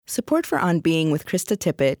Support for On Being with Krista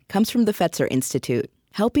Tippett comes from the Fetzer Institute,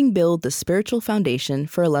 helping build the spiritual foundation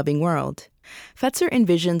for a loving world. Fetzer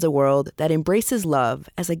envisions a world that embraces love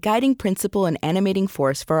as a guiding principle and animating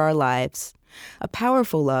force for our lives. A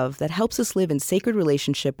powerful love that helps us live in sacred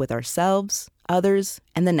relationship with ourselves, others,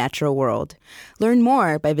 and the natural world. Learn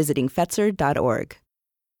more by visiting Fetzer.org.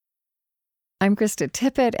 I'm Krista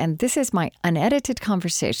Tippett, and this is my unedited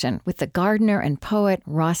conversation with the gardener and poet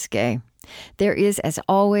Ross Gay. There is, as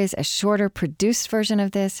always, a shorter produced version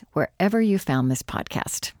of this wherever you found this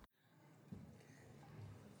podcast.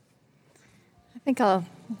 I think I'll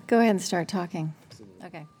go ahead and start talking.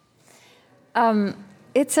 Okay.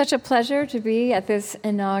 It's such a pleasure to be at this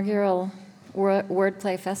inaugural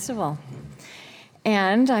Wordplay Festival.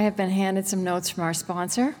 And I have been handed some notes from our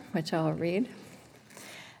sponsor, which I will read.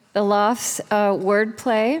 The Loft's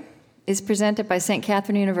Wordplay is presented by St.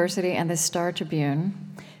 Catherine University and the Star Tribune.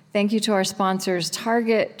 Thank you to our sponsors,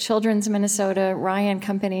 Target, Children's Minnesota, Ryan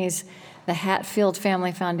Companies, the Hatfield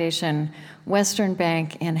Family Foundation, Western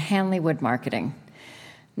Bank, and Hanley Wood Marketing.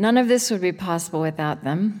 None of this would be possible without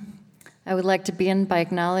them. I would like to begin by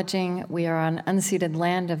acknowledging we are on unceded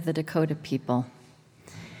land of the Dakota people.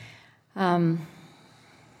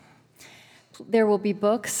 There will be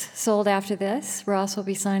books sold after this. Ross will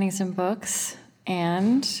be signing some books,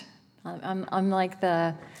 and I'm like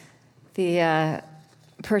the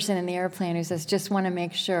person in the airplane who says, just want to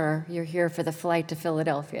make sure you're here for the flight to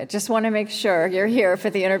Philadelphia. Just want to make sure you're here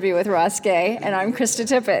for the interview with Ross Gay, and I'm Krista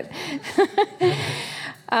Tippett.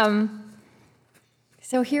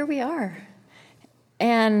 So here we are.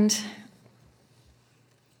 And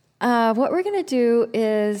what we're going to do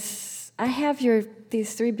is, I have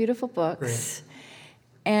these three beautiful books.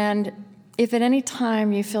 Right. And if at any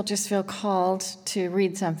time you just feel called to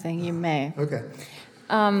read something, you may. Okay.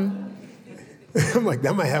 I'm like,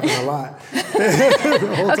 that might happen a lot.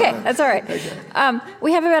 Okay, that's all right. Okay.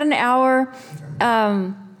 We have about an hour.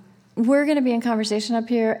 We're going to be in conversation up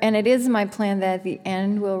here, and it is my plan that at the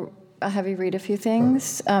end we'll have you read a few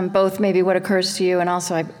things, both maybe what occurs to you, and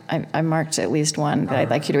also I marked at least one that I'd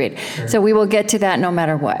like you to read. Okay. So we will get to that no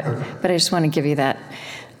matter what, okay. But I just want to give you that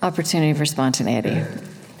opportunity for spontaneity.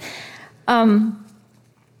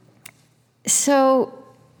 So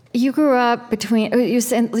you grew up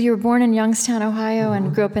you were born in Youngstown, Ohio,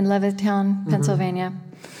 and grew up in Levittown, Pennsylvania.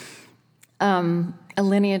 A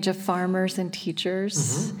lineage of farmers and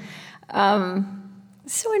teachers.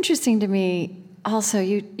 So interesting to me. Also,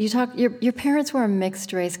 you talk. Your parents were a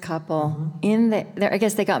mixed race couple. I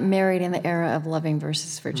guess they got married in the era of Loving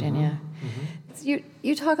versus Virginia.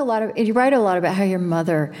 You talk a lot you write a lot about how your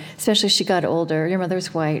mother, especially as she got older, your mother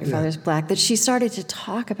was white, your father's black, that she started to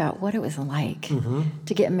talk about what it was like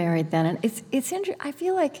to get married then. And it's interesting. I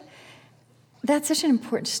feel like that's such an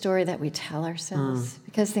important story that we tell ourselves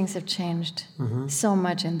because things have changed so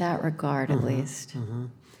much in that regard, at least.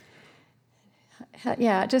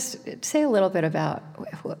 Yeah, just say a little bit about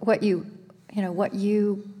what you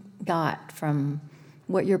got from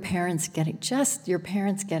what your parents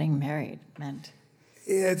getting married meant.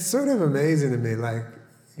 Yeah, it's sort of amazing to me, like,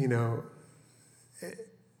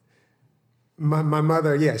 my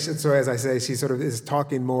mother, so as I say, she sort of is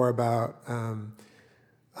talking more about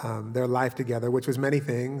their life together, which was many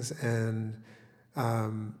things, and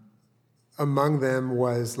among them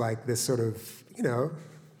was like this sort of,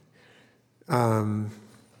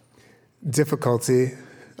 difficulty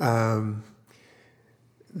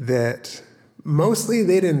that mostly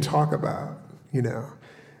they didn't talk about,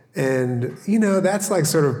 And, that's like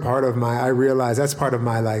sort of part of I realize that's part of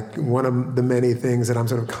my, like, one of the many things that I'm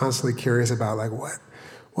sort of constantly curious about, like, what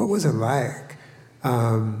was it like?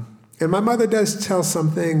 And my mother does tell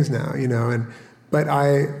some things now, but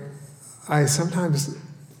I sometimes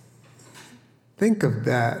think of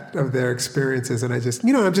their experiences, and I just,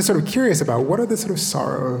 I'm just sort of curious about what are the sort of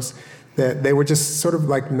sorrows that they were just sort of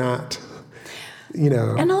like not,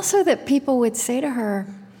 And also that people would say to her,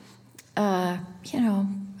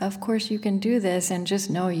 of course you can do this, and just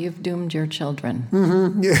know you've doomed your children.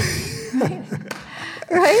 Yeah.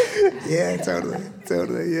 Right? Yeah,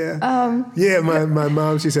 totally, yeah. My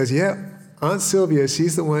mom, she says, Aunt Sylvia,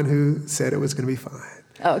 she's the one who said it was going to be fine.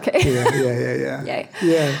 Okay. Yeah. Yay.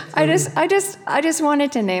 Yeah. I just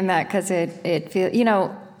wanted to name that because it feels,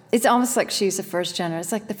 it's almost like she's the first generation.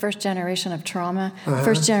 It's like the first generation of trauma.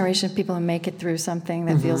 First generation of people who make it through something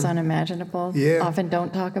that feels unimaginable. Yeah. Often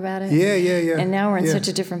don't talk about it. Yeah. And now we're in such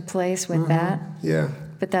a different place with that. Yeah.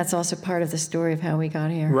 But that's also part of the story of how we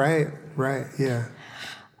got here. Right. Yeah.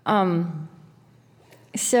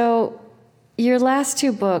 So your last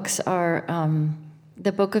two books are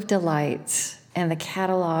The Book of Delights, and the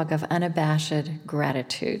Catalog of Unabashed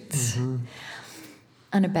Gratitudes.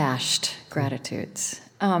 Unabashed Gratitudes.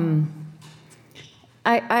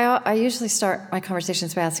 I usually start my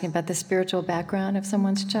conversations by asking about the spiritual background of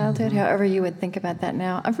someone's childhood, however you would think about that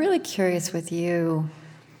now. I'm really curious with you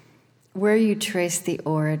where you trace the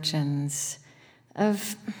origins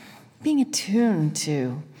of being attuned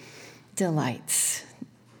to delights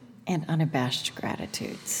and unabashed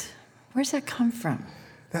gratitudes. Where's that come from?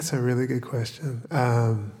 That's a really good question.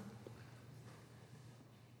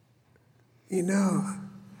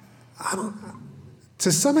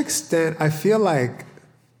 To some extent, I feel like,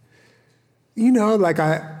 I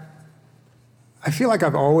feel like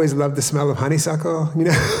I've always loved the smell of honeysuckle,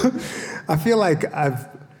 I feel like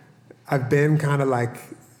I've been kind of like,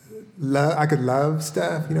 I could love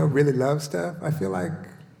stuff, really love stuff. I feel like,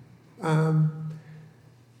 and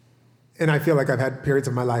I feel like I've had periods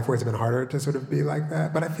of my life where it's been harder to sort of be like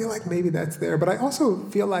that, but I feel like maybe that's there. But I also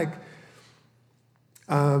feel like,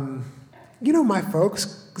 my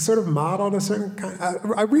folks sort of modeled a certain kind.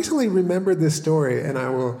 I recently remembered this story, and I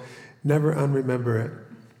will never unremember it.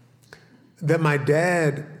 That my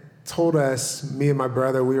dad told us, me and my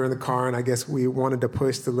brother, we were in the car, and I guess we wanted to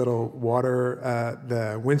push the little water,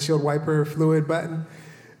 the windshield wiper fluid button,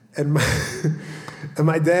 and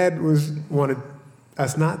my dad wanted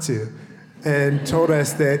us not to, and told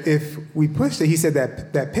us that if we pushed it, he said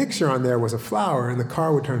that picture on there was a flower, and the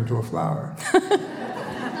car would turn into a flower.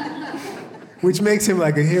 Which makes him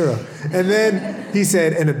like a hero. And then he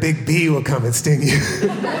said, and a big bee will come and sting you.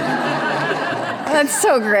 That's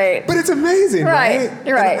so great. But it's amazing, right?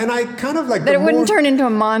 Right. And I kind of like... That it wouldn't turn into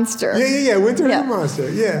a monster. Yeah, it wouldn't turn into a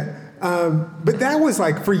monster, yeah. But that was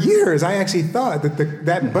like, for years, I actually thought that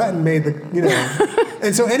that button made the,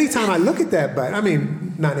 And so anytime I look at that button, I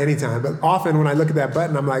mean, not anytime, but often when I look at that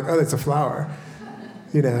button, I'm like, oh, that's a flower,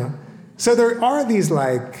 So there are these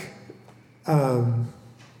like...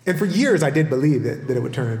 and for years, I did believe that it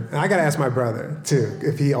would turn. And I got to ask my brother, too,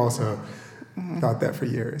 if he also thought that for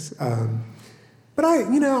years. But I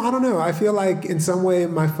don't know. I feel like in some way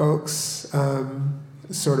my folks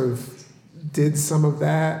sort of did some of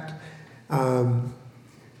that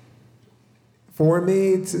for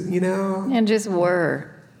me, And just were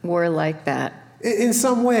like that. In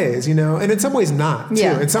some ways, and in some ways not, too.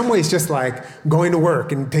 Yeah. In some ways just like going to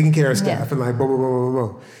work and taking care of stuff and like blah, blah, blah, blah,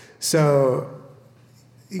 blah. So...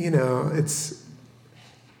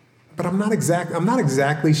 but I'm not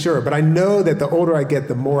exactly sure. But I know that the older I get,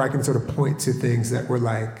 the more I can sort of point to things that were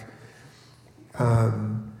like,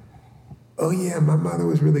 oh yeah, my mother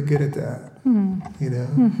was really good at that.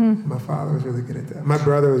 My father was really good at that. My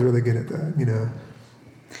brother was really good at that.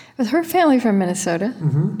 With her family from Minnesota,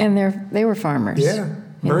 and they were farmers. Yeah,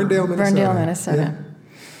 Ferndale, Minnesota.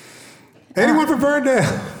 Yeah. Anyone from Ferndale?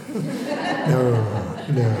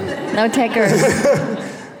 No takers.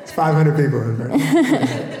 500 people in there.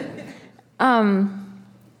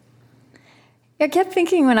 I kept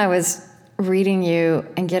thinking when I was reading you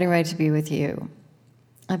and getting ready to be with you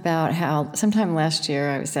about how sometime last year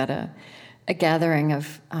I was at a gathering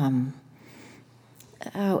of,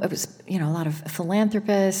 it was, a lot of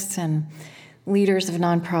philanthropists and leaders of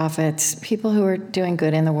nonprofits, people who are doing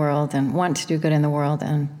good in the world and want to do good in the world.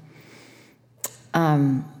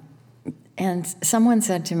 And someone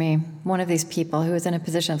said to me, one of these people who was in a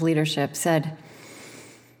position of leadership said,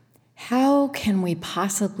 how can we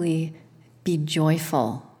possibly be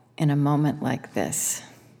joyful in a moment like this?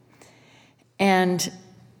 And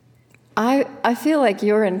I feel like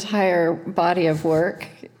your entire body of work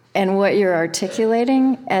and what you're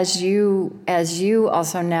articulating as you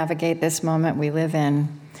also navigate this moment we live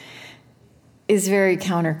in is very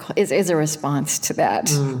is a response to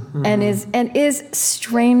that, and is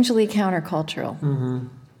strangely countercultural.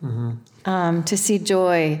 To see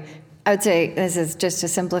joy, I would say this is just a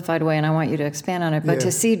simplified way, and I want you to expand on it. But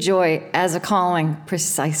to see joy as a calling,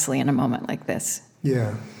 precisely in a moment like this.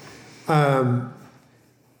 Yeah, and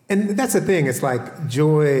that's the thing. It's like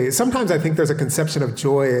joy. Sometimes I think there's a conception of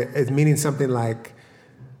joy as meaning something like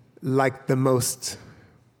the most,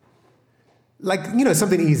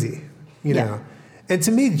 something easy. And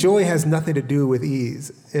to me, joy has nothing to do with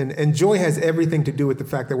ease. And joy has everything to do with the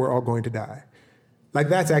fact that we're all going to die. Like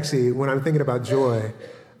that's actually, when I'm thinking about joy,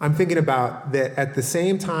 I'm thinking about that at the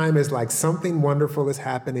same time as like something wonderful is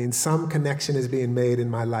happening, some connection is being made in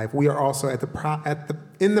my life, we are also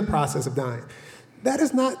in the process of dying. That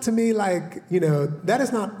is not to me like, that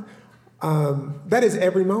is not, that is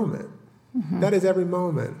every moment. That is every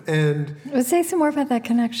moment. And say some more about that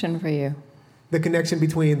connection for you. The connection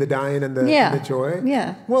between the dying and the joy?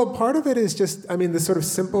 Yeah. Well, part of it is just, the sort of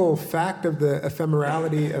simple fact of the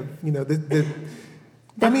ephemerality of,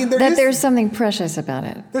 there's something precious about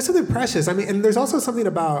it. There's something precious. And there's also something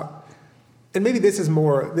about, and maybe this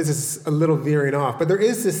is a little veering off, but there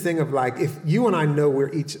is this thing of like, if you and I know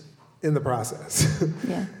we're each in the process,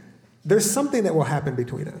 yeah. There's something that will happen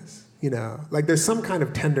between us, like there's some kind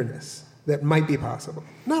of tenderness that might be possible.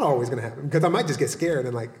 Not always going to happen, because I might just get scared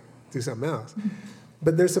and like do something else.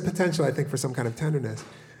 But there's a potential, I think, for some kind of tenderness.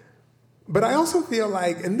 But I also feel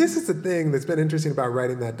like, and this is the thing that's been interesting about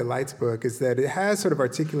writing that Delights book, is that it has sort of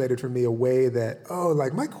articulated for me a way that,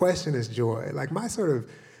 my question is joy. Like my sort of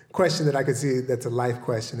question that I could see that's a life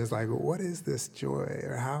question is like, what is this joy?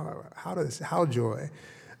 Or how joy?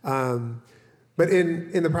 But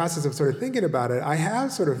in the process of sort of thinking about it, I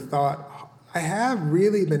have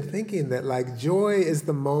really been thinking that like joy is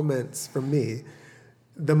the moments for me,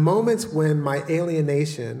 the moments when my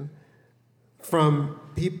alienation from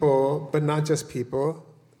people, but not just people,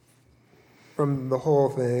 from the whole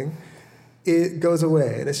thing, it goes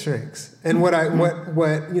away and it shrinks. And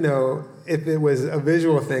if it was a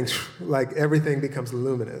visual thing, like everything becomes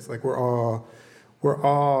luminous. Like we're all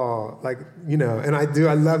like, and I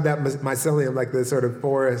love that mycelium, like the sort of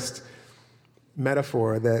forest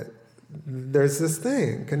metaphor that there's this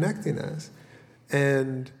thing connecting us.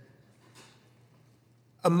 And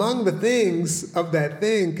among the things of that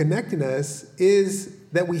thing connecting us is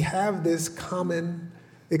that we have this common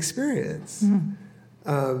experience.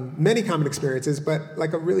 Many common experiences, but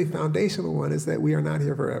like a really foundational one is that we are not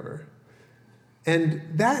here forever. And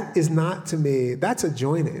that is not, to me, that's a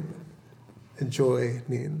joining.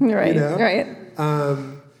 Joining. Right, right.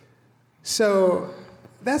 So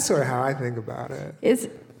that's sort of how I think about it. Is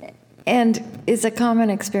a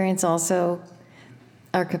common experience also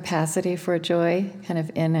our capacity for joy, kind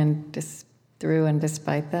of in and through and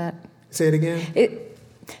despite that? Say it again.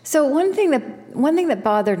 So one thing that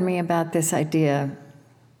bothered me about this idea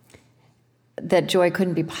that joy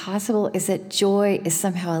couldn't be possible is that joy is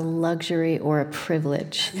somehow a luxury or a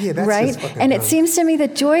privilege. Yeah, that's right? Just fucking and dumb. It seems to me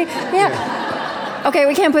that joy, yeah. Okay,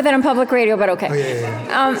 we can't put that on public radio, but okay.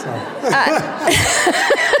 Oh,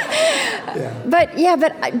 yeah.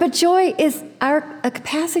 But joy is a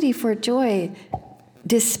capacity for joy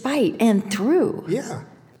despite and through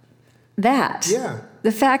that. Yeah.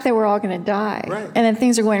 The fact that we're all going to die, right. And then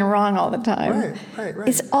things are going wrong all the time. Right.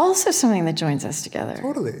 It's also something that joins us together.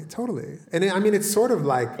 Totally. And it's sort of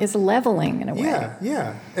like... It's leveling in a way.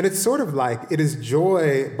 Yeah. And it's sort of like it is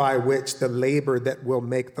joy by which the labor that will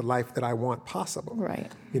make the life that I want possible.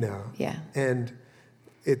 Right. Yeah. And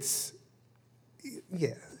it's...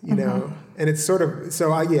 Yeah, and it's sort of...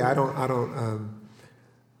 So, I don't...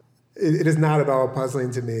 It is not at all puzzling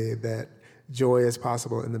to me that joy is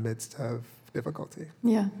possible in the midst of difficulty.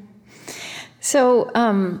 Yeah. So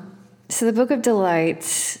the Book of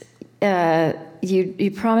Delights,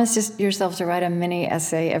 you promised yourself to write a mini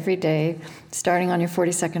essay every day, starting on your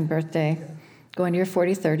 42nd birthday, going to your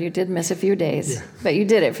 43rd. You did miss a few days, but you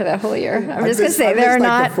did it for that whole year. I'm just going to say there are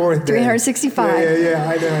not 365. Yeah,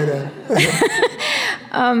 I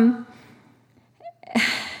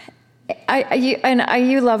know.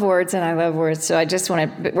 You love words and I love words, so I just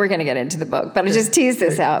we're going to get into the book, but I just tease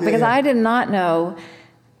this out because I did not know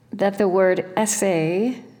that the word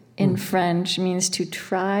essay in French means to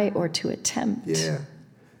try or to attempt. Yeah.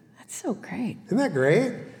 That's so great. Isn't that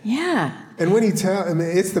great? Yeah. And when you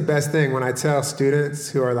it's the best thing when I tell students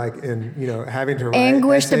who are like having to write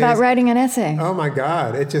anguished essays, about writing an essay. Oh my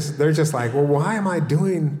God. They're just like, well, why am I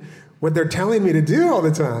doing what they're telling me to do all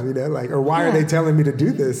the time, or why are they telling me to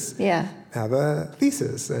do this? Yeah. Have a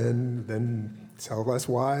thesis and then tell us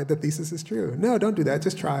why the thesis is true. No, don't do that.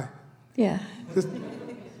 Just try. Yeah.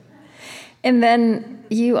 And then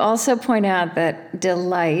you also point out that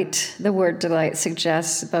the word delight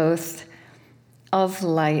suggests both of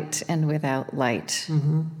light and without light,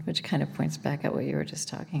 which kind of points back at what you were just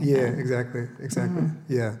talking about. Yeah, exactly.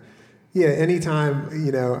 Yeah. Yeah, anytime,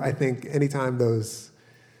 I think anytime this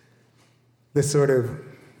sort of,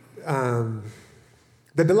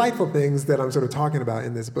 the delightful things that I'm sort of talking about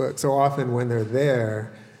in this book, so often when they're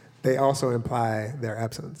there, they also imply their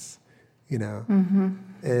absence,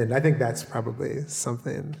 And I think that's probably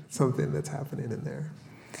something that's happening in there.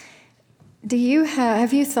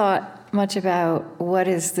 Have you thought much about what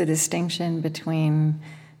is the distinction between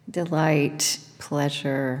delight,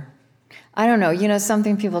 pleasure? I don't know,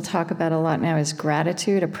 something people talk about a lot now is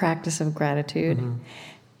gratitude, a practice of gratitude.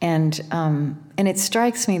 And it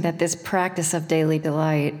strikes me that this practice of daily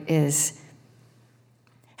delight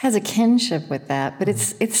has a kinship with that, but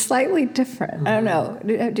it's slightly different. I don't know.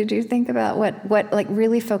 Did you think about what like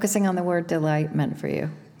really focusing on the word delight meant for you?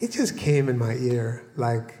 It just came in my ear,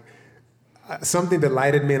 like something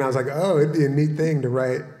delighted me, and I was like, oh, it'd be a neat thing to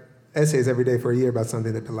write essays every day for a year about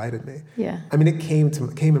something that delighted me. Yeah. I mean, it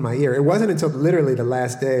came in my ear. It wasn't until literally the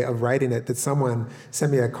last day of writing it that someone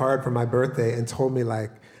sent me a card for my birthday and told me like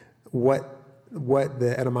what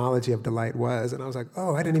the etymology of delight was, and I was like,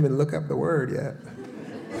 oh, I didn't even look up the word yet.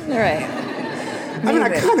 Right. I mean, I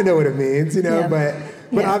kind of know what it means, but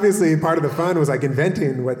Yeah. obviously part of the fun was like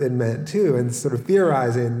inventing what it meant too, and sort of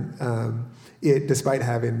theorizing it despite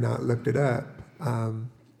having not looked it up.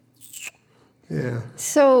 Yeah.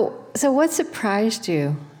 So what surprised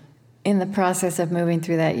you in the process of moving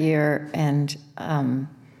through that year and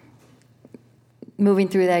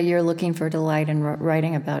looking for delight and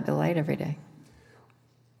writing about delight every day?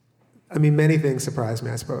 I mean, many things surprised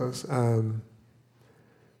me, I suppose.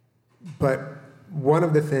 But one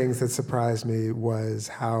of the things that surprised me was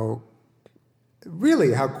how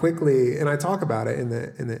quickly, and I talk about it in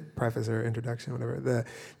the preface or introduction, whatever,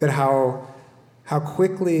 how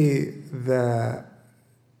quickly the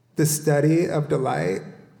study of delight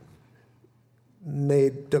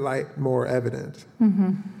made delight more evident.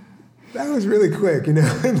 Mm-hmm. That was really quick, and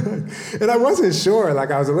I wasn't sure. Like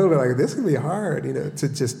I was a little bit like, this can be hard, to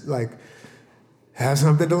just like have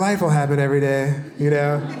something delightful happen every day,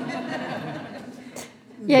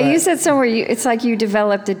 Yeah, you said somewhere it's like you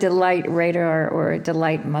developed a delight radar or a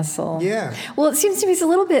delight muscle. Yeah. Well, it seems to me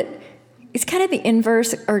it's kind of the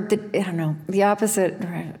inverse, or the opposite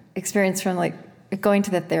experience from like going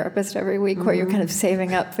to the therapist every week, where you're kind of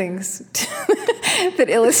saving up things that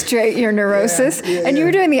illustrate your neurosis, and you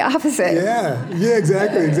were doing the opposite. Yeah,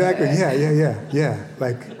 exactly. Yeah.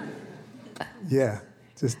 Like,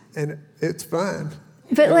 and it's fun.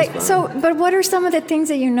 But but what are some of the things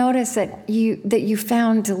that you noticed that you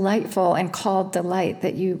found delightful and called delight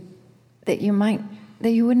that you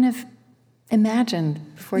wouldn't have imagined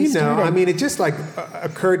before you started? I mean, it just like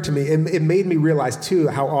occurred to me, and it made me realize too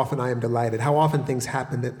how often I am delighted, how often things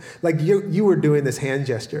happen that, like you were doing this hand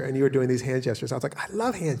gesture, and you were doing these hand gestures. I was like, I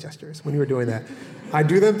love hand gestures when you were doing that. I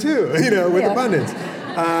do them too, with abundance.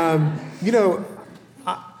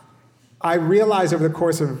 I realized over the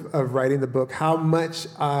course of writing the book how much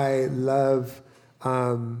I love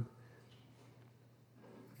I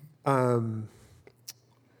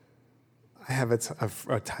have a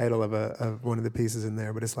title of one of the pieces in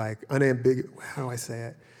there, but it's like unambiguous. How do I say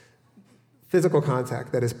it? Physical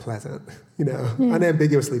contact that is pleasant,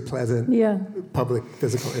 unambiguously pleasant. Yeah. Public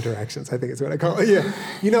physical interactions, I think is what I call it. Yeah.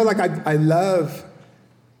 Like I love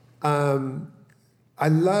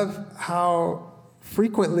how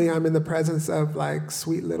frequently I'm in the presence of like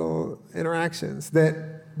sweet little interactions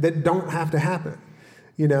that don't have to happen,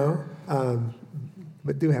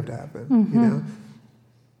 but do have to happen, Mm-hmm.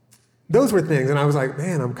 Those were things, and I was like,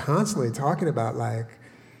 man, I'm constantly talking about like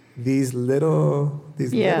these little,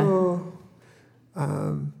 and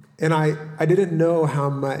I didn't know how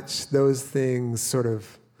much those things sort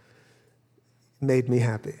of made me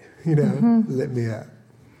happy, lit me up.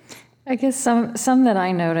 I guess some that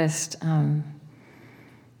I noticed,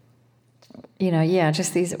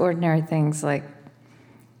 just these ordinary things like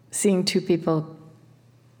seeing two people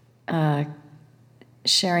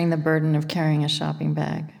sharing the burden of carrying a shopping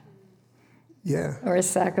bag. Yeah. Or a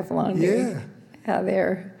sack of laundry. Yeah. How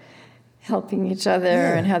they're helping each other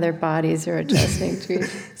and how their bodies are adjusting to each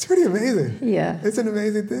other. It's pretty amazing. Yeah. It's an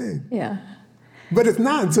amazing thing. Yeah. But it's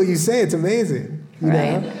not until you say it's amazing. You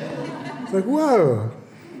know? It's like, whoa,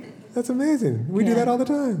 that's amazing. We do that all the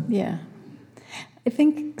time. Yeah. I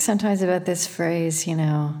think sometimes about this phrase,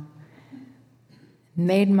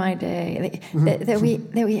 made my day, that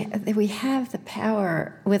we have the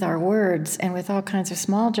power with our words and with all kinds of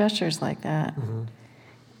small gestures like that.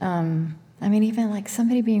 Mm-hmm. I mean, even like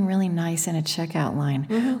somebody being really nice in a checkout line,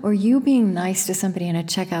 mm-hmm. or you being nice to somebody in a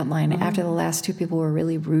checkout line mm-hmm. after the last two people were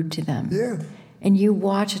really rude to them. Yeah. And you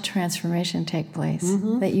watch a transformation take place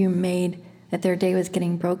mm-hmm. that you made, that their day was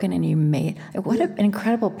getting broken and you made. What an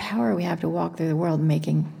incredible power we have to walk through the world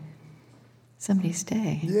making somebody's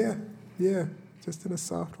day. Yeah. Just in a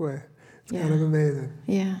soft way. It's kind of amazing.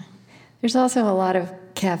 Yeah. There's also a lot of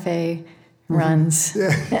cafe runs.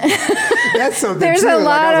 Yeah. That's something There's too. a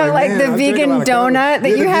lot of the vegan donut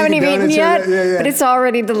that you haven't even eaten yet, but it's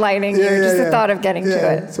already delighting you, just the thought of getting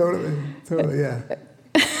to it. Totally, yeah.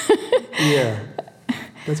 Yeah,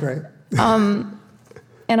 that's right.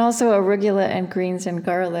 And also arugula and greens and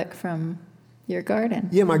garlic from your garden.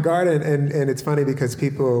 Yeah, my garden, and it's funny because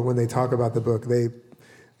people, when they talk about the book,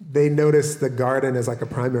 they noticed the garden as like a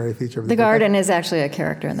primary feature of the book. The garden is actually a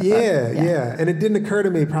character in the book. Yeah. And it didn't occur to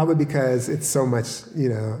me probably because it's so much,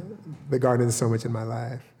 the garden is so much in my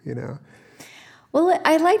life, Well,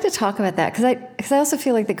 I'd like to talk about that because I also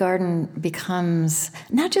feel like the garden becomes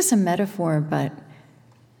not just a metaphor, but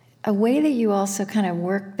a way that you also kind of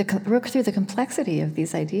work through the complexity of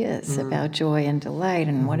these ideas about joy and delight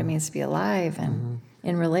and what it means to be alive and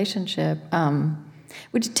in relationship.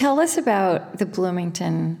 Would you tell us about the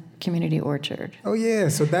Bloomington Community Orchard? Oh, yeah.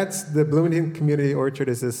 So that's the Bloomington Community Orchard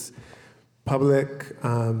is this public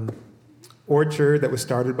orchard that was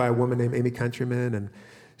started by a woman named Amy Countryman, and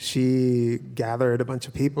she gathered a bunch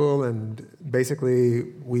of people, and basically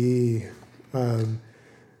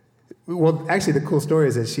actually the cool story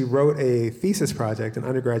is that she wrote a thesis project, an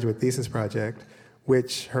undergraduate thesis project,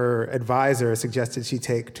 which her advisor suggested she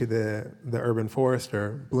take to the urban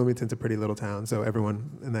forester. Bloomington's a pretty little town, so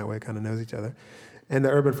everyone in that way kind of knows each other. And the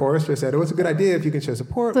urban forester said, it's a good idea if you can show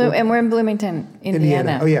support. And we're in Bloomington,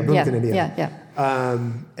 Indiana. Oh, yeah, Bloomington, Indiana. Yeah.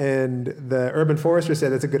 And the urban forester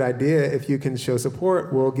said, it's a good idea. If you can show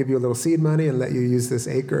support, we'll give you a little seed money and let you use this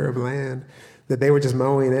acre of land that they were just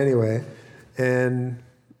mowing anyway. And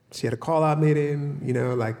she had a call-out meeting,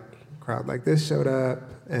 like a crowd like this showed up,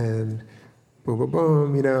 and boom, boom,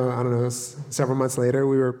 boom, I don't know, several months later,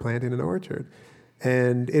 we were planting an orchard.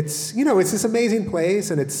 And it's, it's this amazing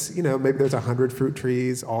place, and it's, maybe there's 100 fruit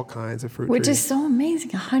trees, all kinds of fruit trees. Which is so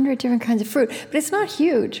amazing, 100 different kinds of fruit. But it's not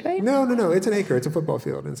huge, right? No, it's an acre. It's a football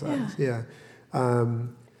field in size, yeah.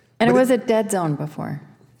 And it was a dead zone before.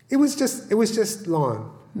 It was just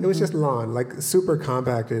lawn. It was just lawn, like super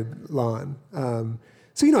compacted lawn.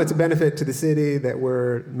 So, it's a benefit to the city that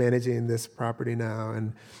we're managing this property now,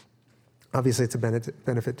 and obviously it's a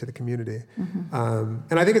benefit to the community. And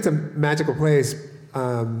I think it's a magical place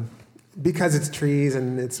because it's trees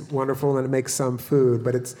and it's wonderful and it makes some food,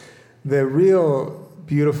 but it's the real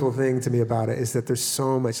beautiful thing to me about it is that there's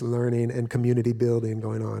so much learning and community building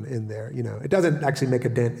going on in there. It doesn't actually make a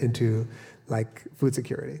dent into like food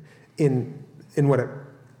security in what it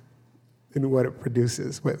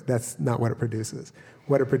produces, but that's not what it produces.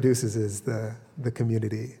 What it produces is the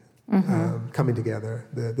community coming together,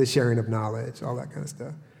 the sharing of knowledge, all that kind of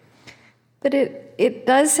stuff. But it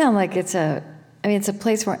does sound like it's a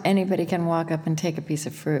place where anybody can walk up and take a piece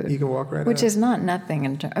of fruit. You can walk right up. Which is not nothing.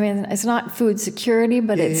 It's not food security,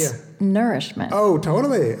 but it's nourishment. Oh,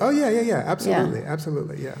 totally. Oh, yeah. Absolutely.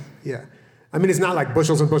 Yeah. It's not like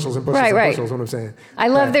bushels and bushels and bushels and bushels, what I'm saying.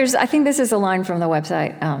 I think this is a line from the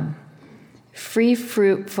website, free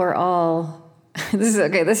fruit for all. This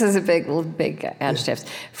is a big adjective.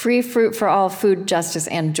 Free fruit for all, food justice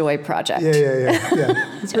and joy project.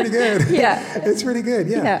 Yeah. It's pretty good. It's pretty good.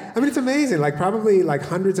 Yeah. It's amazing. Like probably like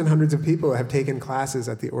hundreds and hundreds of people have taken classes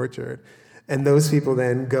at the orchard, and those people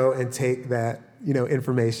then go and take that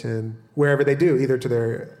information wherever they do, either to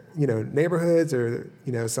their neighborhoods or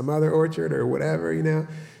some other orchard or whatever.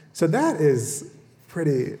 So that is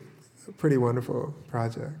pretty wonderful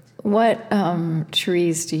project. What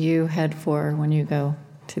trees do you head for when you go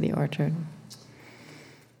to the orchard?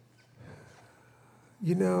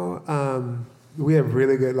 We have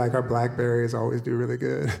really good, like our blackberries always do really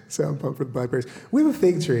good. So I'm pumped for the blackberries. We have a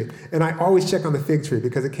fig tree, and I always check on the fig tree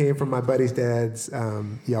because it came from my buddy's dad's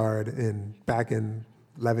yard back in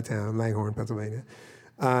Levittown, Langhorne, Pennsylvania.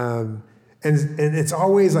 And it's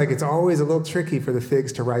always a little tricky for the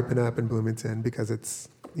figs to ripen up in Bloomington because it's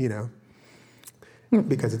Indiana,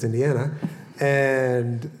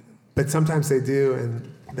 but sometimes they do, and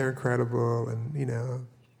they're incredible, and we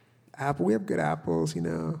have good apples,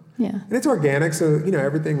 and it's organic, so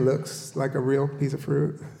everything looks like a real piece of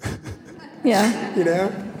fruit.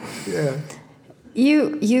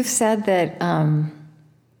 You've said that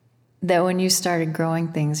that when you started growing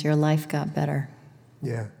things, your life got better.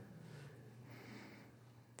 Yeah.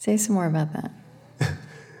 Say some more about that.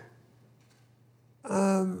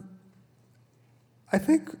 I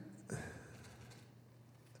think,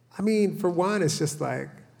 for one, it's just like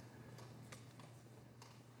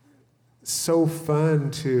it's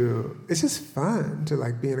just fun to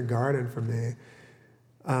like be in a garden for me.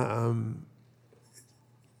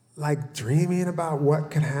 Like dreaming about what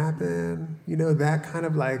could happen, that kind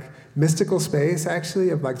of like mystical space actually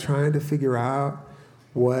of like trying to figure out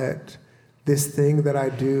what this thing that I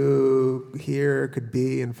do here could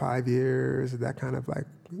be in 5 years, that kind of like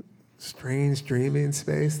strange dreaming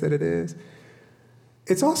space that it is.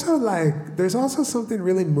 It's also like, there's also something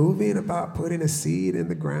really moving about putting a seed in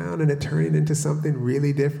the ground and it turning into something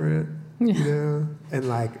really different, and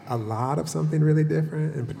like a lot of something really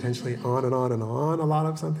different, and potentially on and on and on, a lot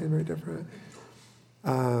of something very different.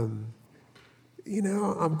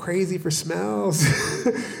 I'm crazy for smells,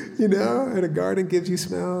 and a garden gives you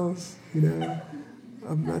smells,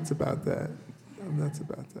 I'm nuts about that.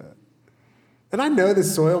 And I know the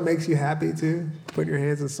soil makes you happy too, putting your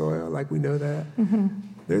hands in soil, like we know that. Mm-hmm.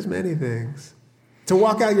 There's many things. To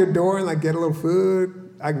walk out your door and like get a little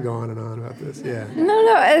food, I can go on and on about this, yeah.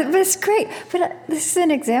 No, it's great. But this is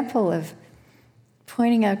an example of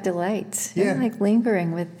pointing out delights. Yeah. Like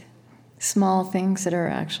lingering with small things that are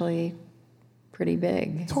actually pretty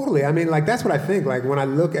big. Totally. I mean, like, that's what I think. Like, when I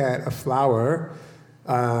look at a flower,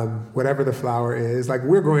 whatever the flower is, like,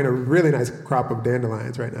 we're growing a really nice crop of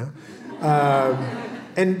dandelions right now.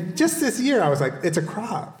 And just this year, I was like, it's a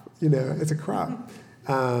crop, it's a crop.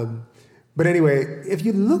 But anyway, if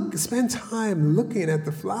you spend time looking at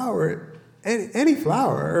the flower, any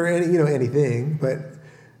flower or anything,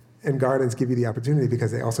 and gardens give you the opportunity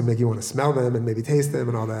because they also make you want to smell them and maybe taste them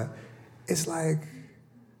and all that. It's like,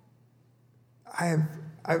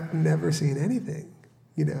 I've never seen anything,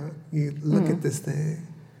 You look at this thing,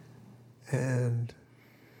 and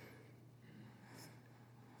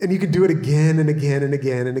you can do it again and again and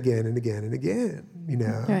again and again and again and again,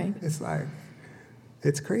 Right. It's like,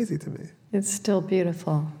 it's crazy to me. It's still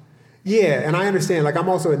beautiful. Yeah, and I understand. Like, I'm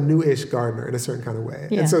also a new-ish gardener in a certain kind of way.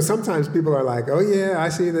 Yeah. And so sometimes people are like, oh, yeah, I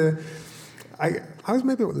see I was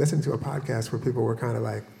maybe listening to a podcast where people were kind of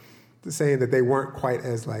like saying that they weren't quite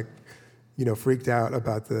as like, freaked out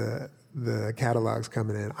about the catalogs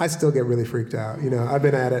coming in. I still get really freaked out. I've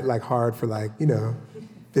been at it like hard for like,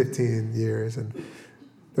 15 years and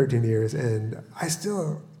 13 years. And I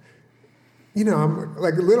still, I'm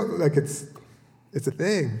like a little, like it's a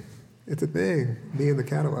thing. It's a thing, me in the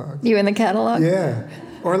catalog. You in the catalog? Yeah.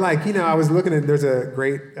 Or like, I was looking at, there's a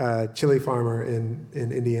great chili farmer in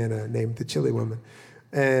Indiana named the Chili Woman.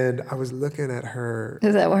 And I was looking at her.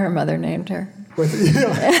 Is that what her mother named her?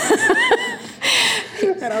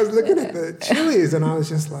 And I was looking at the chilies and I was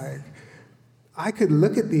just like, I could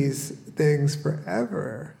look at these things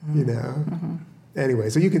forever, Mm-hmm. Anyway,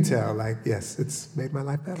 so you can tell, like, yes, it's made my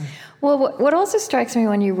life better. Well, what also strikes me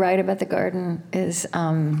when you write about the garden is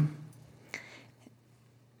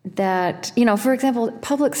that, for example,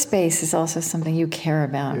 public space is also something you care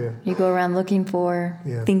about. Yeah. You go around looking for,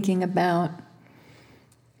 thinking about.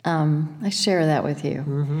 I share that with you.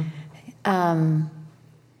 Mm-hmm.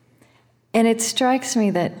 And it strikes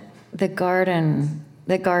me that the gardening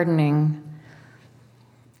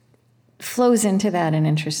flows into that in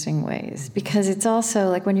interesting ways, because it's also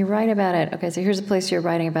like when you write about it, okay, so here's a place you're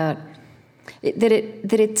writing about, that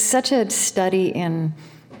it's such a study in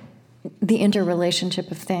the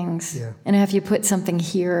interrelationship of things. Yeah. And if you put something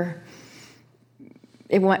here,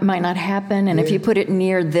 it might not happen, and if you put it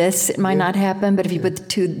near this, it might not happen, but if you put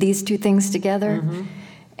these two things together,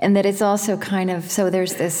 and that it's also kind of, so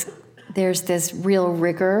there's this real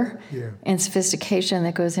rigor and sophistication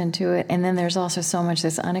that goes into it, and then there's also so much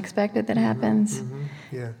that's unexpected that happens.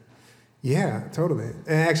 Yeah, totally.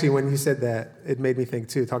 And actually, when you said that, it made me think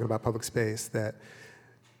too, talking about public space, that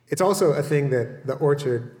it's also a thing that the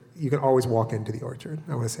orchard, you can always walk into the orchard.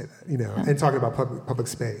 I want to say that, and talking about public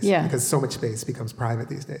space, because so much space becomes private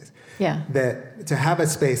these days. Yeah. That to have a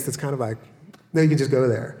space that's kind of like, no, you can just go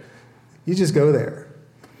there. You just go there.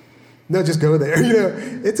 No, just go there.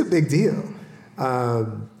 It's a big deal.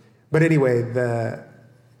 But anyway,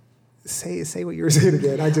 say what you were saying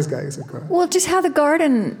again. I just got so caught. Well, just how the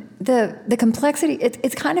garden, the complexity.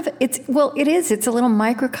 It's a little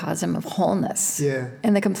microcosm of wholeness. Yeah.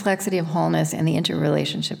 And the complexity of wholeness and the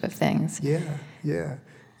interrelationship of things.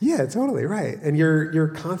 Yeah, totally right. And you're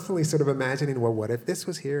constantly sort of imagining, well, what if this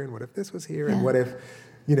was here, and what if this was here, and what if,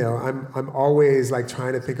 I'm always like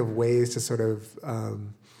trying to think of ways to sort of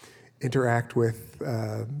interact with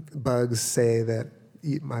bugs, say, that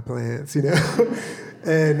eat my plants,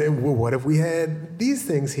 and well, what if we had these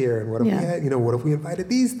things here, and what if we had, what if we invited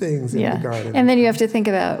these things in the garden? And then you have to think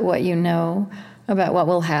about what you know about what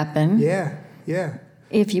will happen. Yeah.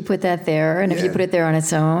 If you put that there, and if you put it there on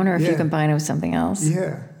its own, or if you combine it with something else.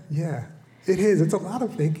 Yeah. It is. It's a lot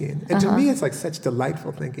of thinking, and to me, it's like such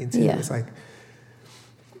delightful thinking too. Yeah. It's like,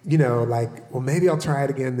 like, well, maybe I'll try it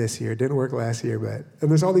again this year. It didn't work last year, and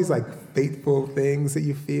there's all these like fateful things that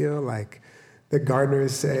you feel like the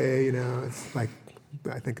gardeners say, it's like,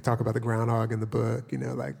 I think talk about the groundhog in the book,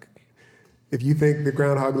 like, if you think the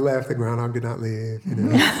groundhog left, the groundhog did not leave,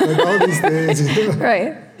 like all these things.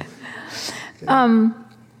 Right.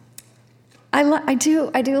 I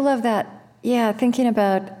do love that. Yeah, thinking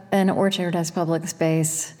about an orchard as public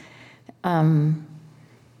space.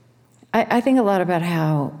 I think a lot about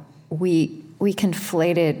how we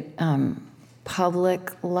conflated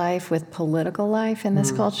public life with political life in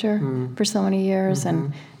this culture for so many years,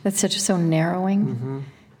 and that's so narrowing.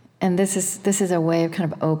 And this is a way of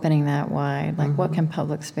kind of opening that wide. Like, what can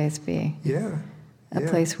public space be? Yeah. A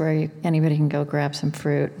place where anybody can go grab some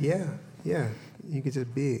fruit. Yeah. You could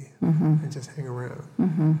just be and just hang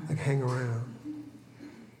around. Like, hang around.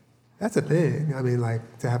 That's a thing. I mean,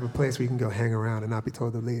 like, to have a place where you can go hang around and not be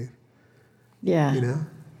told to leave. Yeah. You know?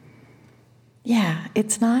 Yeah,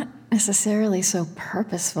 it's not necessarily so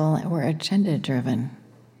purposeful or agenda-driven.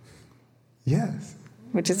 Yes.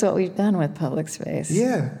 Which is what we've done with public space.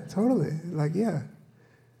 Yeah, totally. Like, yeah.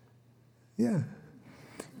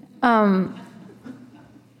 I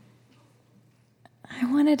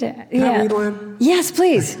wanted to... Can I read one? Yes,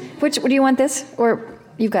 please. Do you want this? Or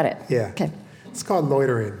you've got it? Yeah. Okay. It's called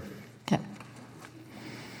Loitering. Okay.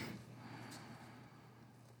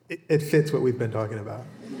 It fits what we've been talking about.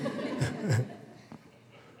 Let me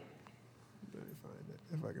find it,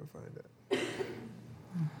 if I can find it.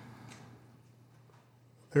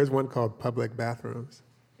 There's one called Public Bathrooms,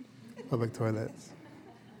 Public Toilets.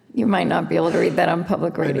 You might not be able to read that on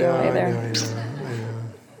public radio either. I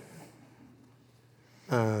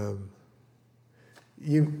know.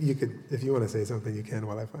 You could, if you want to say something, you can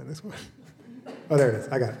while I find this one. Oh, there it is.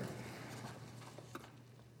 I got it.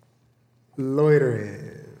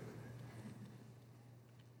 Loitering.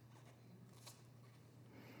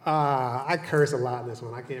 I curse a lot in this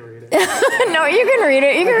one. I can't read it. No, you can read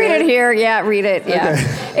it. You can read it here. Yeah, read it. Yeah.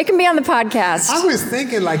 Okay. It can be on the podcast. I was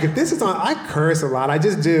thinking, like, if this is on, I curse a lot. I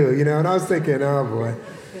just do, you know? And I was thinking, oh, boy.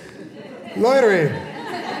 Loitering.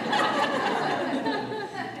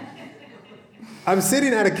 I'm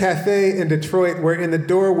sitting at a cafe in Detroit where in the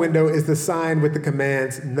door window is the sign with the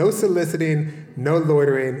commands, no soliciting, no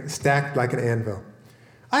loitering, stacked like an anvil.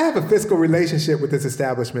 I have a fiscal relationship with this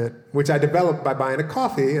establishment, which I developed by buying a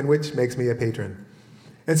coffee and which makes me a patron.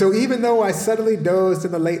 And so even though I subtly dozed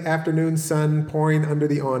in the late afternoon sun pouring under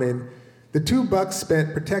the awning, the $2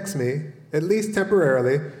 spent protects me, at least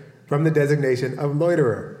temporarily, from the designation of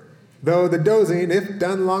loiterer. Though the dozing, if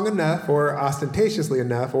done long enough or ostentatiously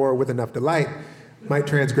enough or with enough delight, might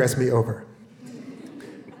transgress me over.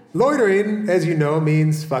 Loitering, as you know,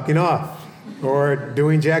 means fucking off, or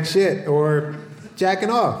doing jack shit, or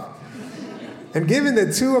jacking off. And given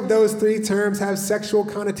that two of those three terms have sexual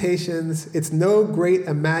connotations, it's no great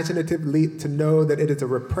imaginative leap to know that it is a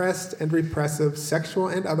repressed and repressive sexual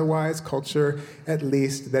and otherwise culture, at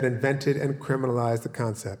least, that invented and criminalized the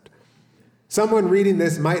concept. Someone reading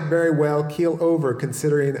this might very well keel over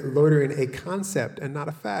considering loitering a concept and not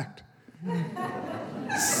a fact.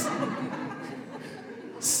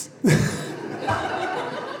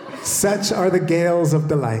 Such are the gales of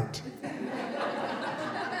delight.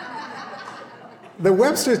 The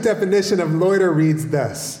Webster's definition of loiter reads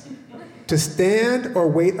thus: to stand or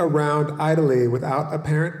wait around idly without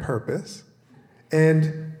apparent purpose,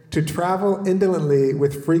 and to travel indolently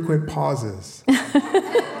with frequent pauses.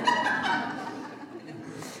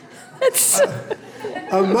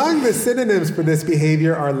 Among the synonyms for this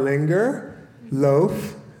behavior are linger,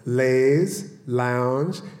 loaf, laze,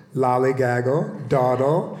 lounge, lollygaggle,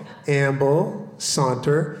 dawdle, amble,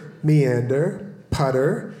 saunter, meander,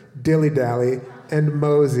 putter, dilly-dally, and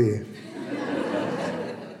mosey.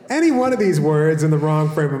 Any one of these words in the wrong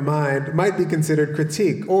frame of mind might be considered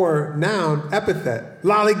critique or noun epithet,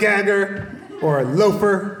 lollygagger or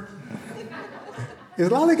loafer. Is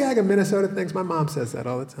lollygag a Minnesota thing? My mom says that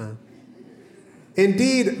all the time.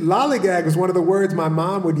 Indeed, lollygag was one of the words my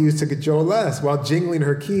mom would use to cajole us while jingling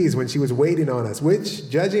her keys when she was waiting on us, which,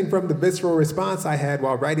 judging from the visceral response I had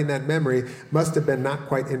while writing that memory, must have been not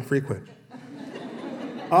quite infrequent.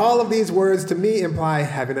 All of these words to me imply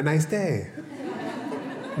having a nice day.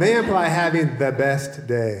 They imply having the best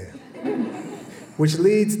day.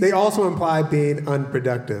 They also imply being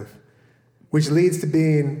unproductive, which leads to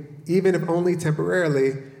being, even if only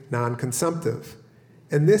temporarily, non-consumptive.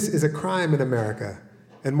 And this is a crime in America,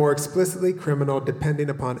 and more explicitly criminal depending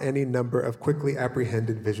upon any number of quickly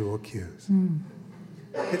apprehended visual cues.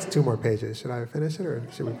 It's 2 more pages. Should I finish it, or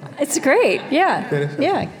should we? It's great, yeah. Finish it?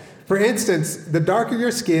 Yeah. For instance, the darker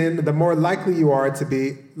your skin, the more likely you are to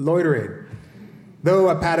be loitering, though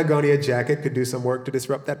a Patagonia jacket could do some work to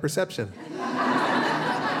disrupt that perception.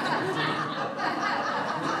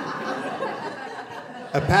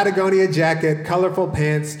 A Patagonia jacket, colorful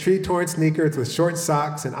pants, tree-torn sneakers with short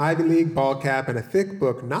socks, an Ivy League ball cap, and a thick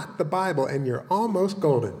book, not the Bible, and you're almost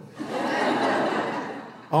golden.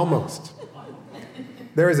 Almost.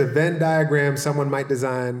 There is a Venn diagram someone might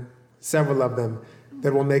design, several of them,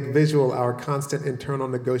 that will make visual our constant internal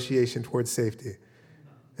negotiation towards safety.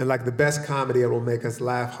 And like the best comedy, it will make us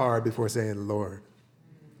laugh hard before saying, Lord.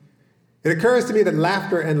 It occurs to me that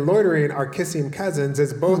laughter and loitering are kissing cousins,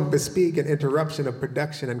 as both bespeak an interruption of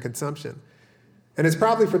production and consumption. And it's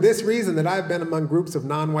probably for this reason that I've been among groups of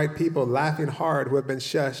non-white people laughing hard who have been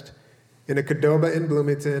shushed in a Qdoba in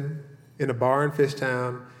Bloomington, in a bar in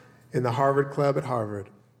Fishtown, in the Harvard Club at Harvard.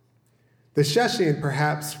 The shushing,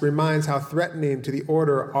 perhaps, reminds how threatening to the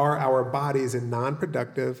order are our bodies in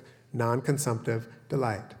non-productive, non-consumptive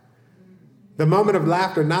delight. The moment of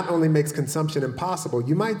laughter not only makes consumption impossible,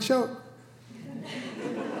 you might choke.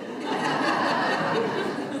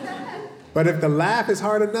 But if the laugh is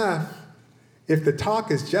hard enough, if the talk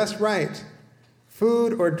is just right,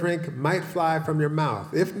 food or drink might fly from your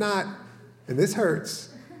mouth. If not, and this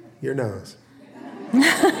hurts, your nose.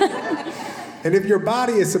 And if your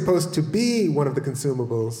body is supposed to be one of the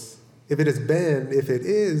consumables, if it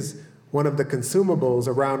is one of the consumables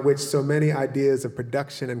around which so many ideas of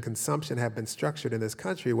production and consumption have been structured in this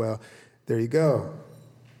country, well, there you go.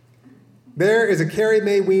 There is a Carrie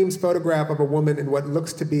Mae Weems photograph of a woman in what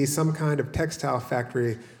looks to be some kind of textile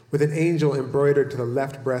factory with an angel embroidered to the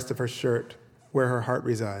left breast of her shirt, where her heart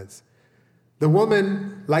resides. The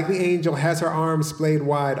woman, like the angel, has her arms splayed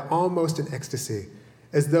wide, almost in ecstasy,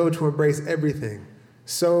 as though to embrace everything.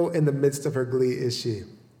 So in the midst of her glee is she.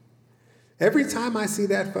 Every time I see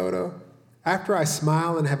that photo, after I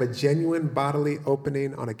smile and have a genuine bodily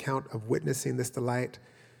opening on account of witnessing this delight,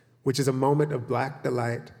 which is a moment of Black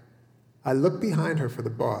delight, I look behind her for the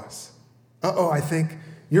boss. Uh-oh, I think,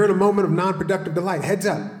 you're in a moment of non-productive delight, heads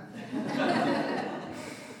up.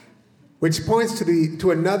 Which points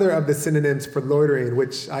to another of the synonyms for loitering,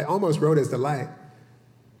 which I almost wrote as delight,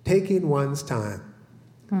 taking one's time.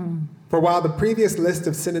 For while the previous list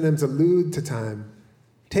of synonyms allude to time,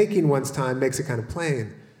 taking one's time makes it kind of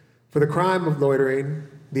plain. For the crime of loitering,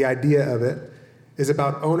 the idea of it, is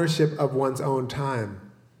about ownership of one's own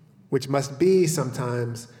time, which must be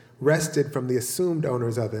sometimes wrested from the assumed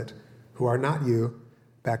owners of it, who are not you,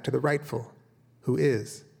 back to the rightful, who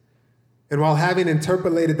is. And while having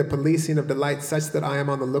interpolated the policing of delight such that I am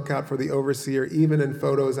on the lookout for the overseer, even in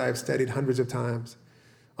photos I have studied hundreds of times,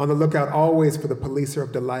 on the lookout always for the policer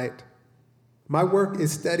of delight, my work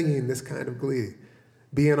is studying this kind of glee,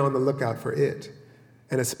 being on the lookout for it,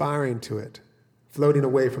 and aspiring to it, floating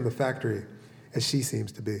away from the factory, as she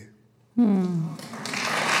seems to be.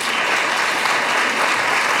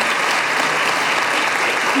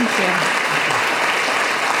 Thank you.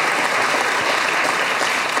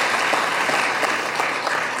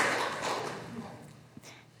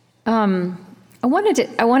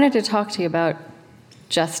 I wanted to talk to you about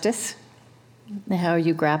justice, and how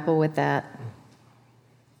you grapple with that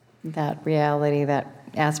reality, that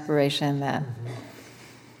aspiration, that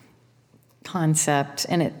concept,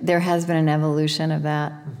 and there has been an evolution of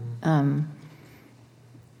that. And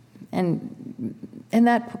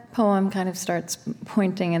that poem kind of starts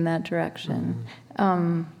pointing in that direction.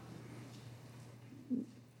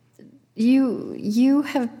 You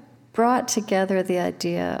have brought together the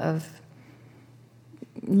idea of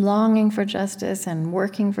longing for justice and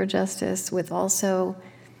working for justice with also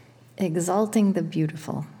exalting the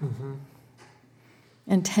beautiful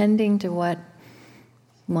and tending to what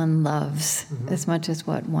one loves as much as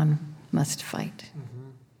what one must fight.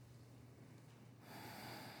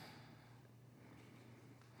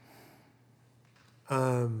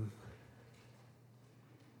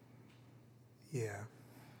 Yeah.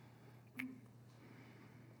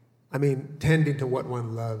 I mean, tending to what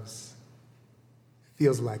one loves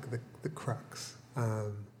feels like the crux.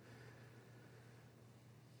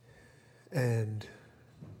 And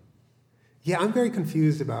yeah, I'm very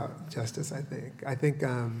confused about justice, I think. I think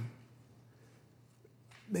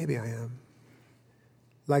maybe I am.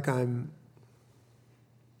 Like I'm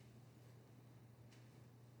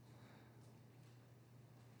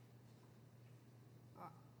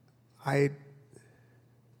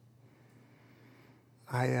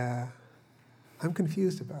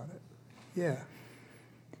confused about it. Yeah.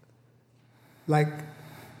 Like,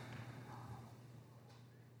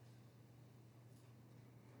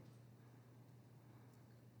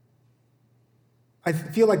 I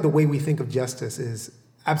feel like the way we think of justice is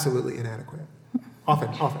absolutely inadequate.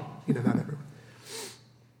 Often, not everyone.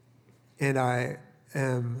 And I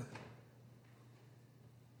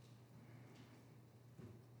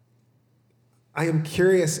am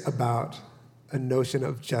curious about a notion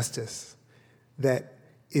of justice that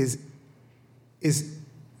is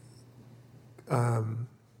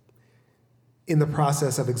in the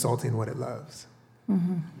process of exalting what it loves.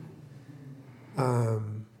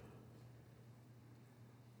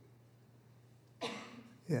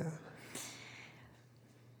 Yeah.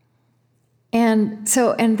 And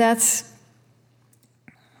that's,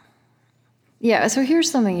 yeah, so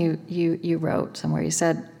here's something you wrote somewhere. You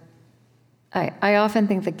said, I often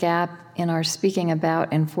think the gap in our speaking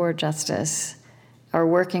about and for justice, our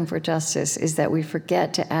working for justice, is that we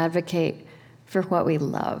forget to advocate for what we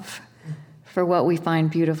love, for what we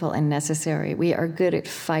find beautiful and necessary. We are good at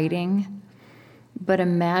fighting, but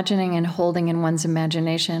imagining and holding in one's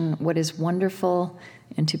imagination what is wonderful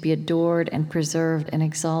and to be adored and preserved and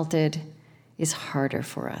exalted is harder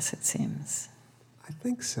for us, it seems. I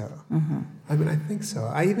think so. Mm-hmm. I mean, I think so.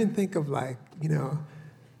 I even think of like,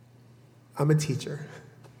 I'm a teacher,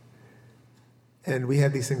 and we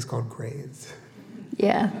have these things called grades.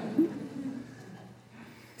 Yeah.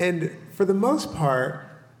 And for the most part,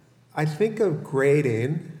 I think of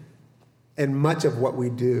grading and much of what we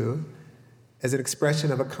do as an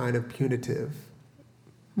expression of a kind of punitive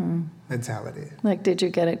mentality. Like, did you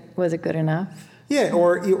get it? Was it good enough? Yeah,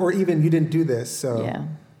 or even you didn't do this, so. Yeah.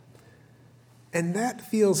 And that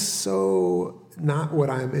feels so not what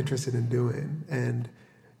I'm interested in doing. And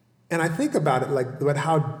I think about it but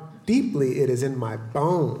how deeply it is in my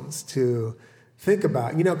bones to think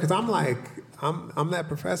about, because I'm that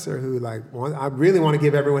professor who I really want to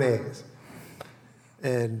give everyone A's.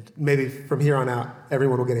 And maybe from here on out,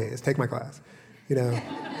 everyone will get A's. Take my class,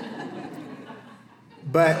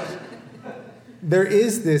 But there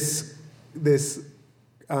is this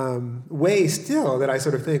way still that I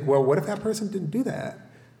sort of think, well, what if that person didn't do that?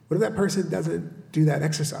 What if that person doesn't do that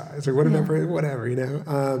exercise? Or what if that person, whatever,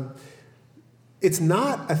 It's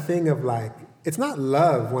not a thing of it's not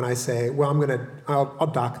love when I say, well, I'll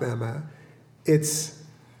dock them. It's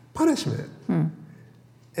punishment.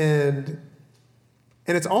 And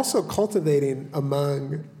it's also cultivating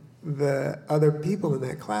among the other people in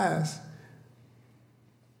that class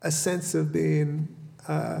a sense of being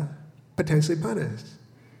potentially punished.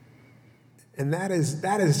 And that is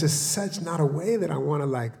just such not a way that I want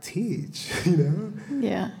to teach,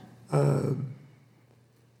 Yeah.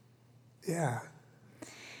 Yeah.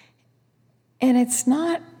 And it's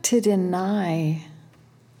not to deny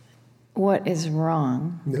what is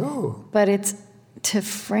wrong. No. But it's to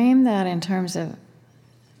frame that in terms of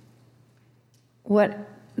what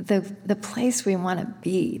the place we want to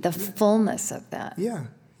be, the fullness of that. Yeah.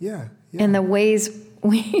 And the ways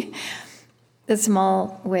the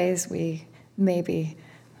small ways we maybe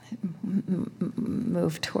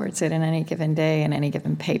move towards it in any given day, in any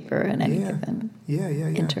given paper, in any given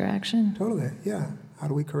interaction. Totally, yeah. How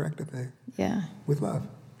do we correct a thing? Yeah. With love.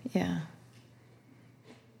 Yeah.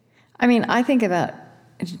 I mean, I think about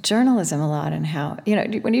journalism a lot and how,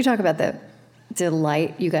 when you talk about the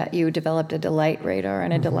delight, you developed a delight radar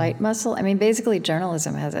and a delight muscle. I mean, basically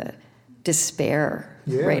journalism has a despair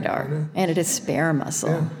radar and a despair muscle.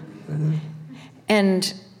 Yeah.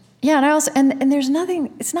 And and I also and there's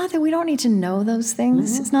nothing, it's not that we don't need to know those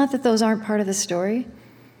things. It's not that those aren't part of the story.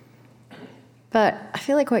 But I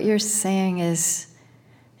feel like what you're saying is,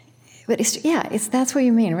 that's what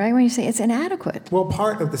you mean, right? When you say it's inadequate. Well,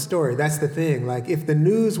 part of the story, that's the thing. If the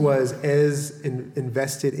news was as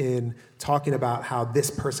invested in talking about how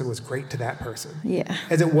this person was great to that person,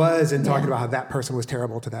 as it was in talking about how that person was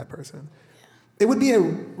terrible to that person, it would be a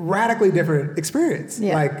radically different experience.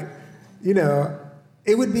 Yeah.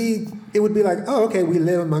 It would be like, oh, okay, we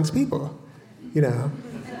live amongst people,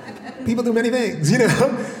 People do many things,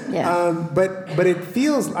 Yeah. But it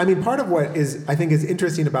feels, part of what I think is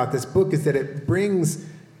interesting about this book is that it brings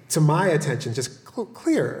to my attention just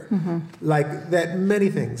clear, that many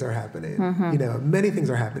things are happening, many things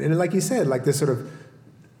are happening. And like you said, this sort of,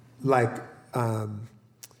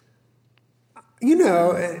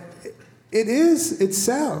 it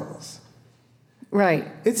sells. Right.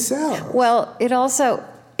 It sells. Well, it also,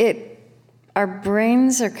 our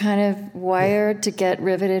brains are kind of wired to get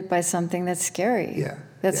riveted by something that's scary. Yeah.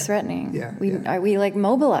 That's threatening. Yeah. We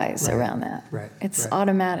mobilize around that. Right. It's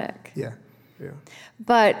automatic. Yeah.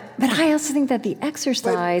 But I also think that the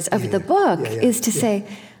exercise of the book is to say,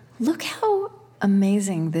 look how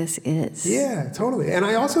amazing this is. Yeah, totally. And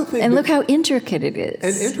I also think look how intricate it is.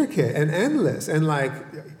 And intricate and endless and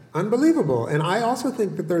unbelievable. And I also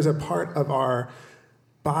think that there's a part of our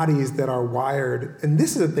bodies that are wired, and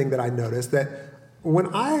this is a thing that I noticed, that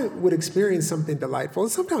when I would experience something delightful,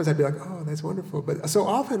 sometimes I'd be like, oh, that's wonderful. But so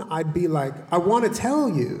often I'd be like, I want to tell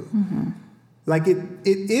you.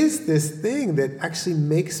 It is this thing that actually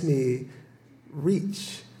makes me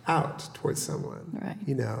reach out towards someone. Right.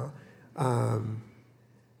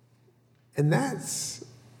 And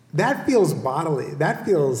that feels bodily. That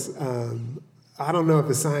feels, I don't know if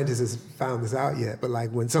a scientist has found this out yet, but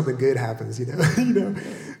when something good happens,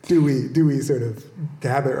 do do we sort of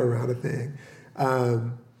gather around a thing.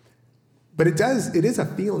 But it is a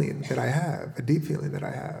feeling that I have, a deep feeling that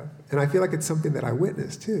I have. And I feel like it's something that I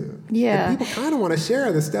witness too. Yeah. And people kind of want to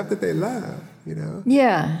share the stuff that they love, you know?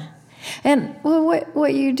 Yeah. And well,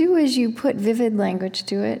 what you do is you put vivid language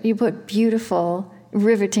to it. You put beautiful,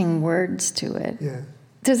 riveting words to it. Yeah.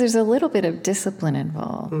 So there's a little bit of discipline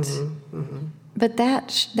involved. Mm-hmm, mm-hmm. But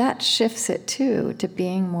that shifts it too to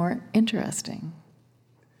being more interesting.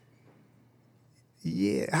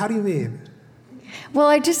 Yeah. How do you mean? Well,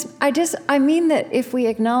 I mean that if we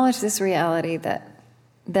acknowledge this reality that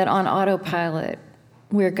on autopilot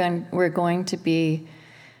we're going to be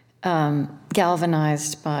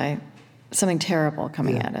galvanized by something terrible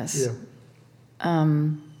coming at us. Yeah.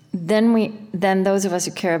 Then those of us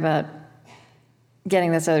who care about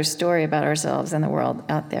getting this other story about ourselves and the world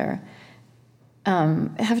out there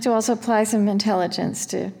have to also apply some intelligence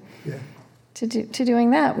to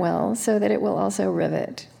doing that well, so that it will also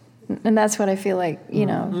rivet. And that's what I feel like,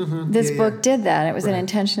 this book did that. It was an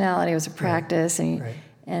intentionality, it was a practice, and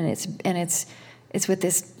it's with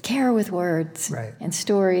this care with words and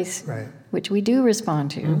stories, which we do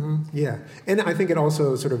respond to. Mm-hmm. Yeah, and I think it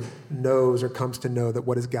also sort of knows or comes to know that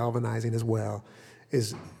what is galvanizing as well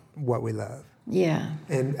is what we love. Yeah.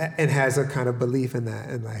 And has a kind of belief in that,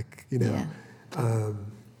 and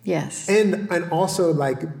yes. And also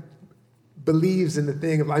believes in the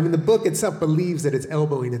thing of, the book itself believes that it's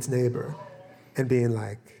elbowing its neighbor and being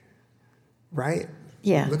like, right?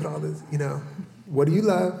 Yeah. Look at all this, what do you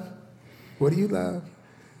love? What do you love?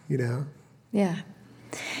 Yeah.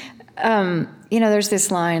 There's this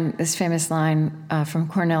famous line from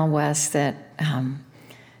Cornel West that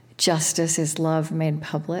justice is love made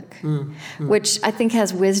public, which I think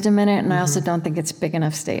has wisdom in it, and I also don't think it's a big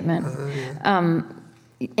enough statement. And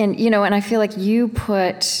I feel like you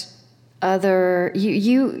put other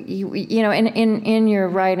in your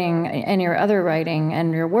writing and your other writing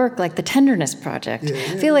and your work, like the Tenderness Project.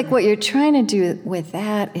 I feel like what you're trying to do with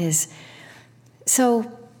that is,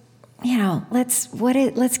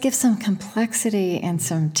 let's give some complexity and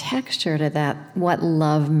some texture to that, what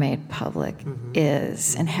love made public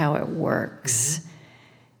is and how it works.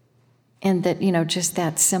 And that, just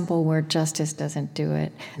that simple word justice doesn't do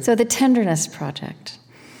it. So the Tenderness Project.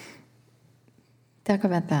 Talk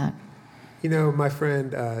about that. My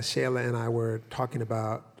friend Shayla and I were talking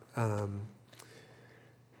about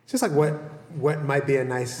just like what might be a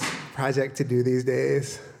nice project to do these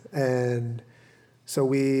days. And so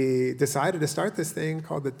we decided to start this thing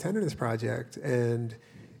called the Tenderness Project. And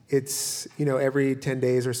it's, every 10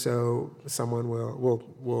 days or so, someone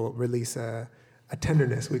will release a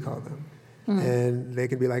tenderness, we call them. And they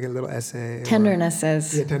can be like a little essay.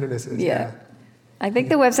 Tendernesses. Tendernesses, yeah. I think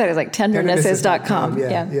the website is like tendernesses.com.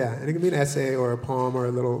 Yeah. And it can be an essay or a poem or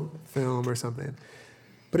a little film or something.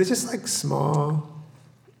 But it's just like small.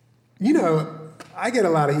 I get a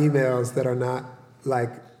lot of emails that are not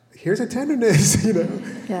like, here's a tenderness,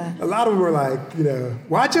 Yeah. A lot of them are like,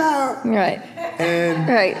 watch out. Right. And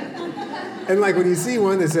like when you see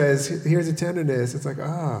one that says, here's a tenderness, it's like,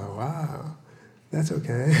 oh, wow, that's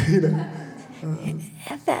okay,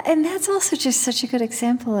 And that's also just such a good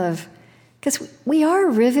example of, because we are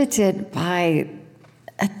riveted by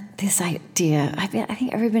this idea. I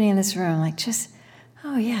think everybody in this room,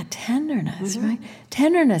 tenderness, right?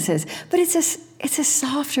 Tenderness is, but it's a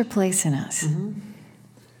softer place in us.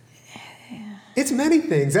 It's many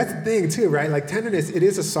things. That's the thing too, right? Like tenderness, it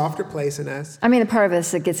is a softer place in us. The part of us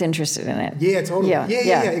that gets interested in it. Yeah, totally.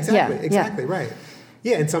 Yeah, exactly. Yeah. Right.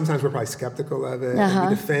 Yeah, and sometimes we're probably skeptical of it. And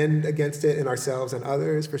we defend against it in ourselves and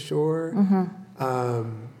others, for sure.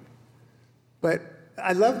 But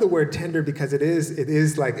I love the word tender because it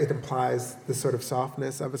is like, it implies the sort of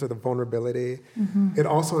softness of it, or the vulnerability. It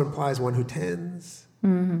also implies one who tends.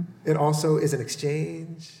 It also is an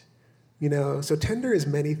exchange. So tender is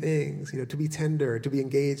many things. To be tender, to be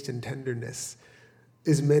engaged in tenderness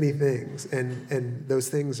is many things. And those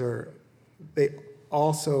things they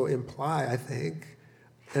also imply, I think,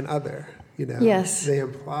 an other. Yes. They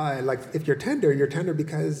imply, like, if you're tender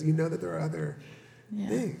because you know that there are other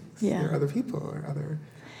things. Yeah. There are other people or other.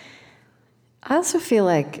 I also feel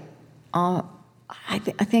like I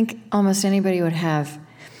think almost anybody would have,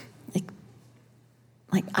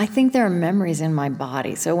 like I think there are memories in my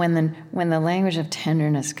body. So when the language of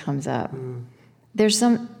tenderness comes up, there's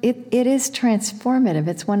it is transformative.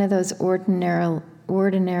 It's one of those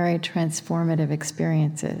ordinary transformative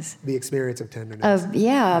experiences. The experience of tenderness.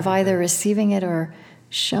 Of either receiving it or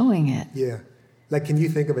showing it. Yeah. Like, can you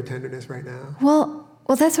think of a tenderness right now? Well,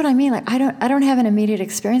 that's what I mean. Like, I don't have an immediate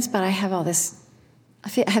experience, but I have all this I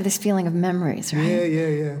have this feeling of memories, right?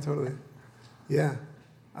 Yeah, totally. Yeah.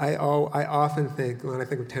 I often think, when I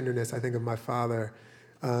think of tenderness, I think of my father.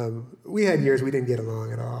 We had years we didn't get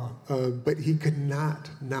along at all, but he could not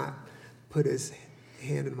put his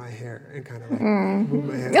hand in my hair and kind of like move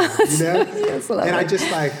my hair, Yes, and I just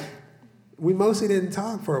like, we mostly didn't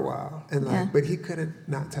talk for a while, and like, but he couldn't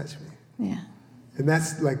not touch me. Yeah. And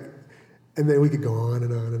that's like, and then we could go on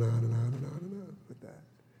and on and on and on and on and on with that.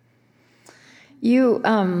 You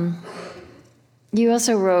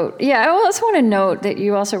also wrote, I also want to note that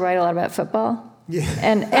you also write a lot about football. Yeah.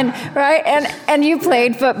 And you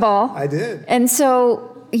played football. I did. And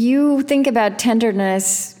so you think about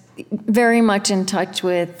tenderness very much in touch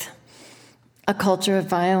with a culture of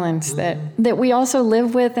violence that we also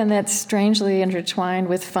live with, and that's strangely intertwined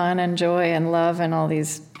with fun and joy and love and all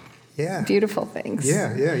these beautiful things.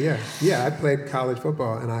 Yeah, I played college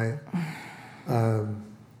football, and I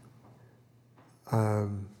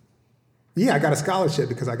got a scholarship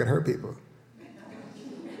because I could hurt people.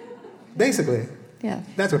 Basically. Yeah.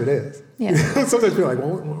 That's what it is. Yeah. Sometimes people are like,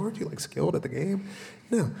 well, weren't you like skilled at the game?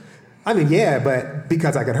 No. I mean, yeah, but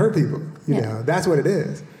because I could hurt people, you know, that's what it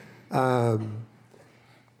is. And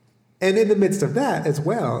in the midst of that as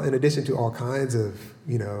well, in addition to all kinds of,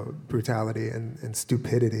 brutality and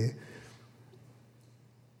stupidity,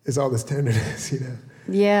 is all this tenderness,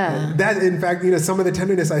 Yeah. And that, in fact, some of the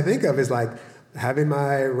tenderness I think of is like having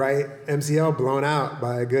my right MCL blown out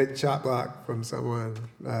by a good shot block from someone,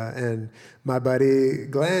 and my buddy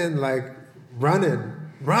Glenn like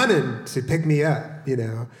running to pick me up,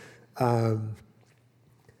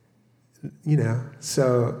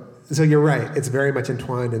 So you're right. It's very much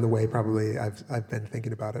entwined in the way probably I've been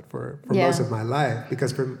thinking about it for most of my life,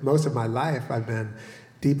 because for most of my life I've been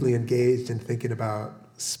deeply engaged in thinking about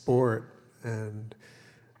sport and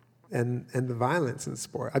the violence in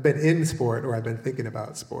sport. I've been in sport, or I've been thinking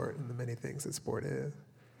about sport and the many things that sport is.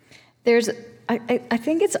 I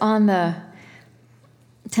think it's on the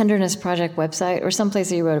Tenderness Project website or someplace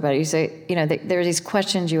that you wrote about it. You say, there are these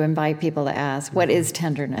questions you invite people to ask. What is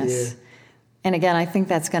tenderness? Yeah. And again, I think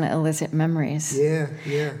that's going to elicit memories. Yeah.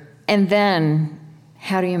 And then,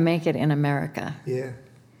 how do you make it in America? Yeah.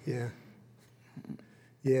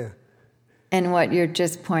 And what you're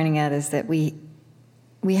just pointing at is that we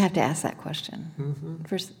have to ask that question. Mm-hmm.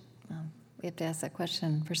 First, we have to ask that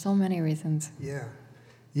question for so many reasons. Yeah,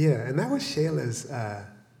 and that was Shayla's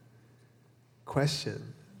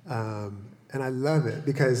question, and I love it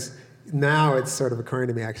because now it's sort of occurring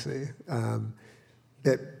to me actually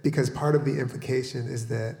that because part of the implication is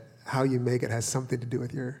that how you make it has something to do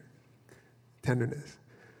with your tenderness,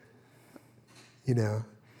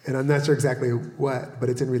 and I'm not sure exactly what, but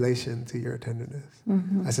it's in relation to your tenderness.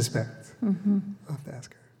 Mm-hmm. I suspect. Mm-hmm. I'll have to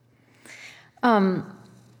ask her.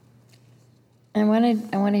 We want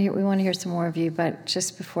to hear some more of you, but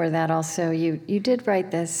just before that, also, you did write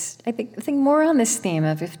this. I think more on this theme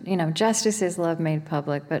of if justice is love made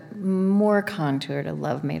public, but more contour to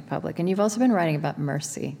love made public. And you've also been writing about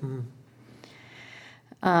mercy.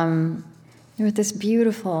 Mm-hmm. You wrote this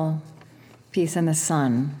beautiful piece in The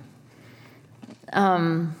Sun.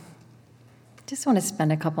 Just want to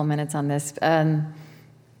spend a couple minutes on this.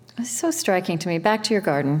 It's so striking to me. Back to your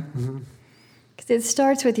garden. Because it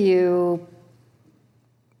starts with you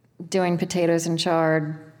doing potatoes and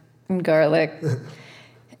chard and garlic,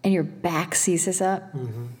 and your back seizes up.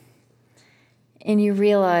 Mm-hmm. And you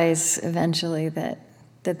realize eventually that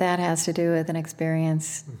has to do with an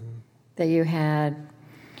experience that you had,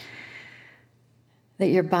 that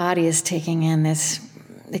your body is taking in this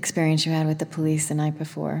experience you had with the police the night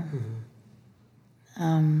before.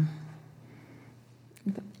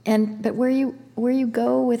 But where you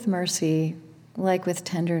go with mercy, like with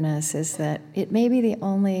tenderness, is that it may be the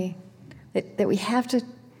only that we have to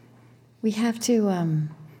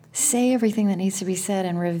say everything that needs to be said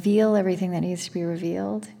and reveal everything that needs to be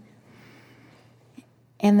revealed,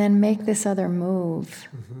 and then make this other move,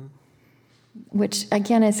 which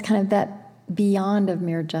again is kind of that beyond of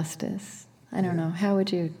mere justice. I don't know. How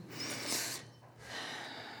would you?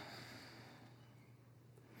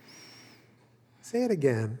 Say it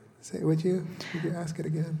again. Would you ask it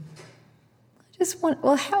again? Just want.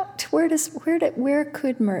 Well, where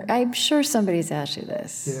could mercy? I'm sure somebody's asked you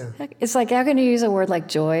this. Yeah. It's like, how can you use a word like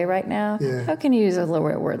joy right now? Yeah. How can you use a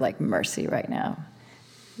word like mercy right now?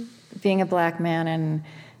 Being a black man and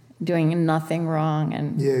doing nothing wrong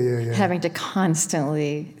and having to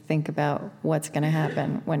constantly think about what's going to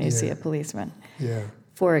happen when you see a policeman. Yeah.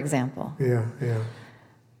 For example. Yeah.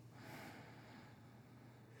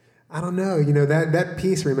 I don't know. That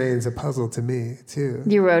piece remains a puzzle to me, too.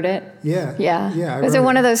 You wrote it? Yeah. Yeah. Yeah. Was it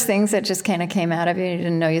one of those things that just kind of came out of you? You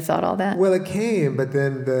didn't know you thought all that? Well, it came, but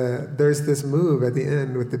then there's this move at the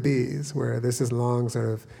end with the bees where there's this long sort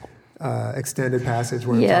of extended passage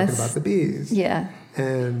where I'm talking about the bees. Yeah.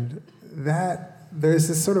 And there's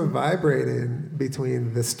this sort of vibrating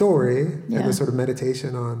between the story and the sort of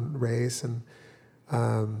meditation on race and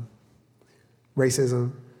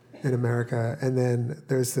racism in America, and then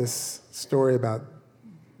there's this story about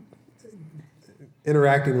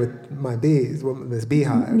interacting with my bees, this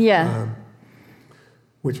beehive,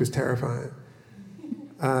 which was terrifying.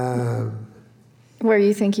 Where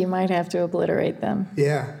you think you might have to obliterate them.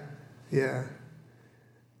 Yeah.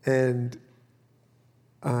 And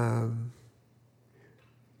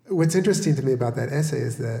what's interesting to me about that essay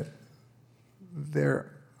is that there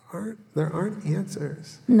aren't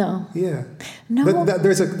answers. No. Yeah. No. But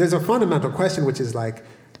there's a fundamental question, which is like,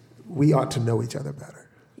 we ought to know each other better.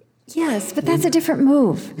 Yes, but that's a different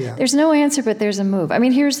move. Yeah. There's no answer, but there's a move. I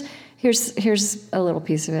mean, here's a little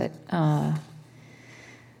piece of it.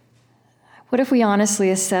 What if we honestly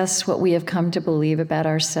assess what we have come to believe about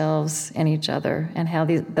ourselves and each other, and how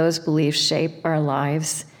those beliefs shape our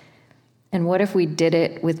lives? And what if we did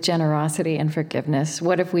it with generosity and forgiveness?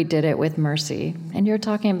 What if we did it with mercy? And you're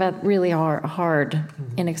talking about really hard,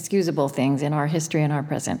 inexcusable things in our history and our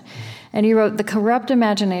present. And you wrote, the corrupt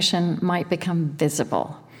imagination might become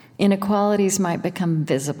visible. Inequalities might become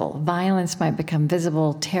visible. Violence might become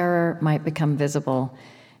visible. Terror might become visible.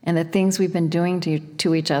 And the things we've been doing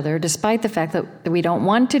to each other, despite the fact that we don't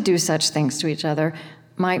want to do such things to each other,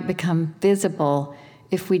 might become visible.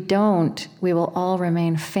 If we don't, we will all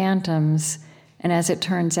remain phantoms. And as it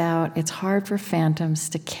turns out, it's hard for phantoms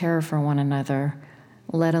to care for one another,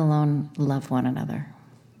 let alone love one another.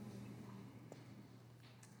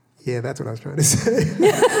 Yeah, that's what I was trying to say.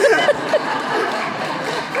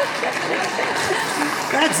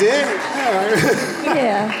 That's it.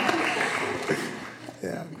 Yeah.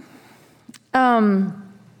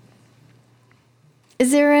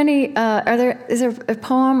 Is there a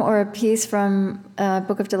poem or a piece from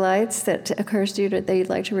Book of Delights that occurs to you that you'd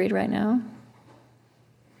like to read right now?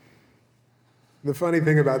 The funny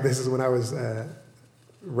thing about this is when I was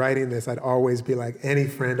writing this, I'd always be like, any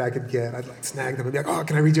friend I could get, I'd like snag them and be like, oh,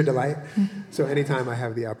 can I read your delight? Mm-hmm. So anytime I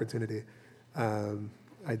have the opportunity, I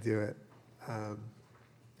do it.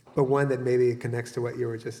 But one that maybe connects to what you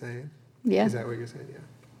were just saying. Yeah. Is that what you're saying?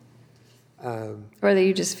 Yeah. Or that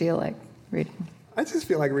you just feel like reading? I just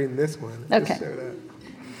feel like reading this one. Okay. Just showed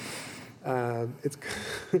up.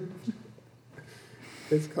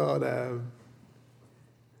 It's called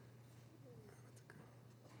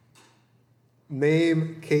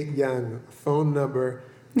Name Kate Young, phone number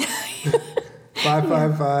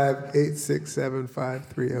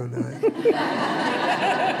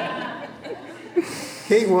 555-867-5309.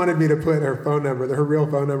 Kate wanted me to put her phone number, her real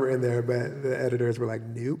phone number in there, but the editors were like,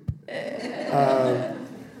 nope.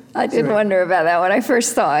 I did wonder about that when I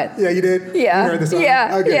first saw it. Yeah, you did? Yeah. You heard the song?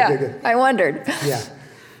 Yeah. Okay, yeah. good. I wondered. Yeah.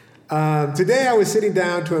 Today I was sitting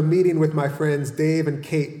down to a meeting with my friends Dave and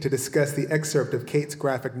Kate to discuss the excerpt of Kate's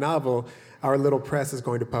graphic novel our little press is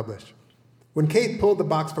going to publish. When Kate pulled the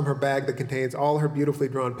box from her bag that contains all her beautifully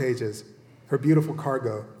drawn pages, her beautiful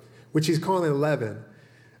cargo, which she's calling 11,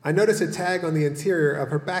 I noticed a tag on the interior of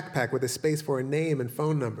her backpack with a space for a name and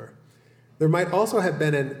phone number. There might also have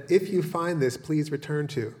been an "if you find this, please return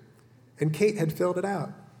to," and Kate had filled it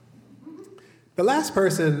out. The last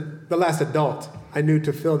adult I knew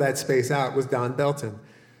to fill that space out was Don Belton,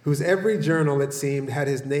 whose every journal, it seemed, had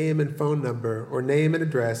his name and phone number, or name and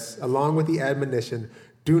address, along with the admonition,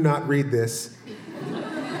 "Do not read this,"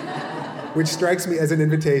 which strikes me as an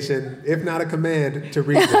invitation, if not a command, to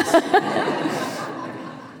read this.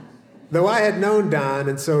 Though I had known Don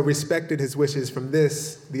and so respected his wishes from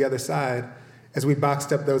the other side, as we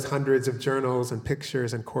boxed up those hundreds of journals and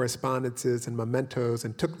pictures and correspondences and mementos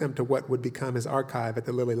and took them to what would become his archive at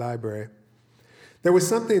the Lilly Library. There was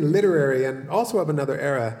something literary and also of another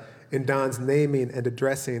era in Don's naming and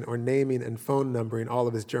addressing, or naming and phone numbering all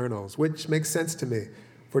of his journals, which makes sense to me,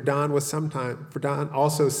 for Don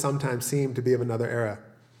also sometimes seemed to be of another era.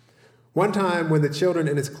 One time when the children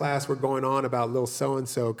in his class were going on about little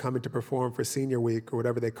so-and-so coming to perform for senior week, or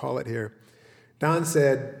whatever they call it here, Don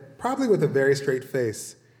said, probably with a very straight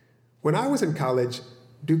face, "When I was in college,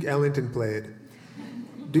 Duke Ellington played.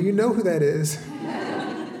 Do you know who that is?"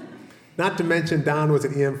 Not to mention Don was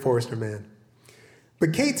an E.M. Forster man.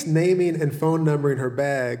 But Kate's naming and phone numbering her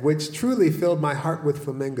bag, which truly filled my heart with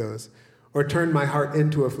flamingos, or turned my heart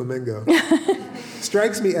into a flamingo,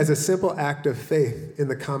 strikes me as a simple act of faith in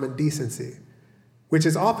the common decency. which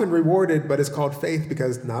is often rewarded but is called faith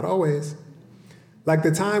because not always. Like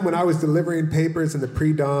the time when I was delivering papers in the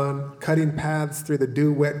pre-dawn, cutting paths through the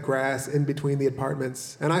dew-wet grass in between the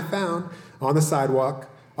apartments, and I found, on the sidewalk,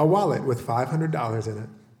 a wallet with $500 in it.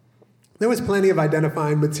 There was plenty of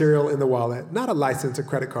identifying material in the wallet, not a license or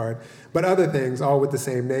credit card, but other things, all with the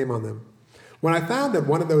same name on them. When I found that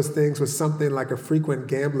one of those things was something like a frequent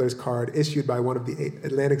gambler's card issued by one of the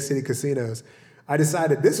Atlantic City casinos, I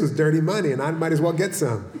decided this was dirty money and I might as well get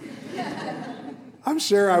some. I'm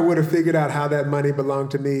sure I would have figured out how that money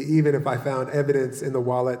belonged to me even if I found evidence in the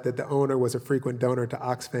wallet that the owner was a frequent donor to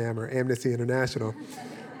Oxfam or Amnesty International.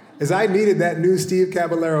 As I needed that new Steve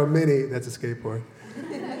Caballero Mini, that's a skateboard,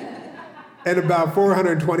 and about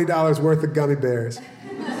 $420 worth of gummy bears.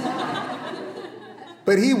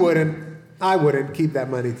 But I wouldn't keep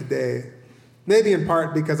that money today. Maybe in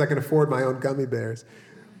part because I can afford my own gummy bears.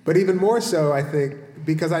 But even more so, I think,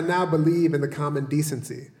 because I now believe in the common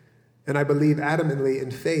decency. And I believe adamantly in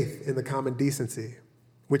faith in the common decency,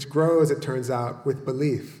 which grows, it turns out, with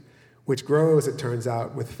belief, which grows, it turns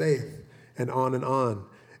out, with faith, and on,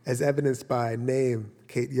 as evidenced by name,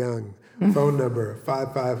 Kate Young, phone number,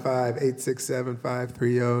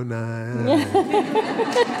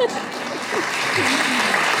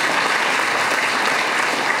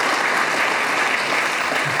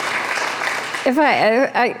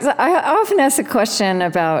 I often ask a question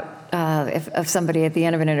about if somebody at the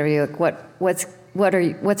end of an interview, like what's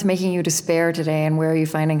making you despair today, and where are you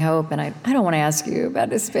finding hope? And I don't want to ask you about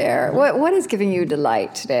despair. What is giving you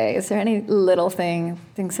delight today? Is there any little thing,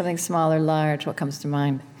 something small or large? What comes to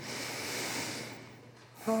mind?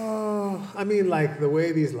 Oh, I mean, like the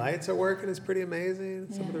way these lights are working is pretty amazing.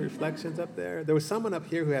 Some of the reflections up there. There was someone up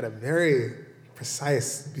here who had a very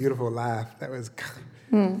precise, beautiful laugh. That was.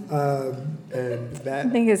 And that. I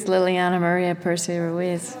think it's Liliana Maria Percy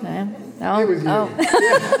Ruiz. No? It was you. Oh.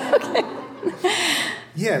 Yeah. Okay.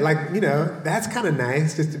 Yeah, like, that's kind of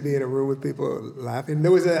nice just to be in a room with people laughing.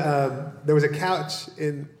 There was a couch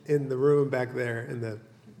in the room back there, in the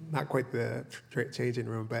not quite the changing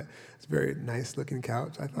room, but it's a very nice looking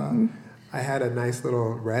couch, I thought. Mm-hmm. I had a nice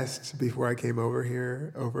little rest before I came over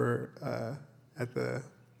here, at the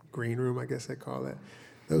green room, I guess they call it.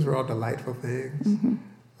 Those were all delightful things. Mm-hmm.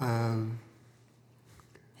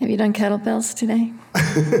 Have you done kettlebells today? I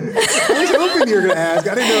was hoping you were going to ask.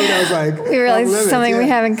 I didn't know that was like. We realized it's something we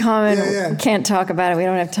have in common. Yeah. We can't talk about it. We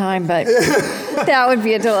don't have time, but that would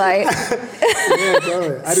be a delight. Yeah,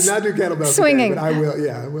 totally. I did not do kettlebells Swinging. today, but I will.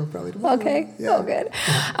 Yeah, I will probably do. Okay. Yeah. Oh, good.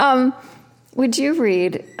 Would you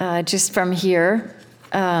read just from here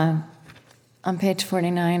on page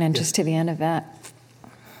 49 and just to the end of that?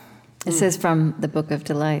 It says from the Book of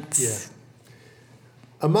Delights. Yeah.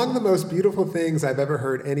 Among the most beautiful things I've ever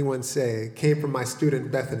heard anyone say came from my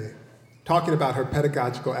student Bethany, talking about her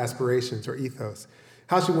pedagogical aspirations or ethos,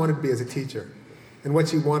 how she wanted to be as a teacher, and what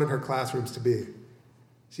she wanted her classrooms to be.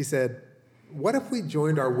 She said, "What if we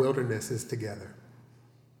joined our wildernesses together?"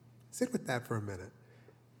 Sit with that for a minute.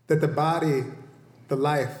 That the body, the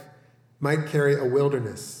life, might carry a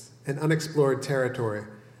wilderness, an unexplored territory,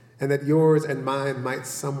 and that yours and mine might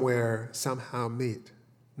somewhere, somehow meet,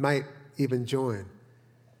 might even join.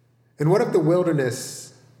 And what if the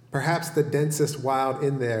wilderness, perhaps the densest wild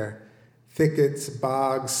in there, thickets,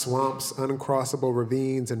 bogs, swamps, uncrossable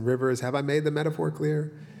ravines, and rivers, have I made the metaphor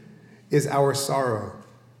clear, is our sorrow,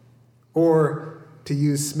 or, to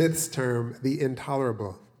use Smith's term, the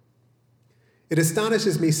intolerable. It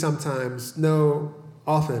astonishes me sometimes, no,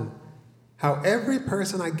 often, how every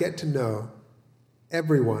person I get to know,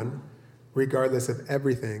 everyone, regardless of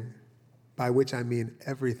everything, by which I mean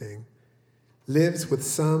everything, lives with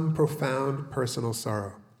some profound personal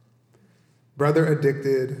sorrow. Brother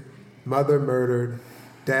addicted, mother murdered,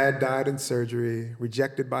 dad died in surgery,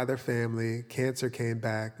 rejected by their family, cancer came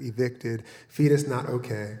back, evicted, fetus not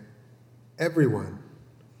okay. Everyone,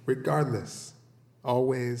 regardless,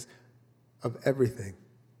 always, of everything.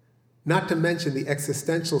 Not to mention the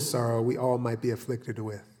existential sorrow we all might be afflicted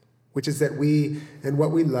with, which is that we and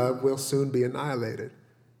what we love will soon be annihilated,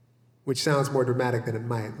 which sounds more dramatic than it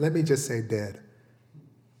might. Let me just say dead.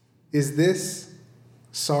 Is this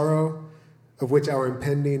sorrow, of which our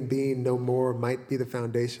impending being no more might be the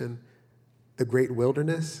foundation, the great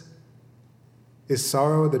wilderness? Is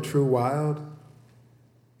sorrow the true wild?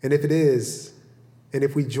 And if it is, and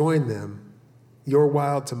if we join them, your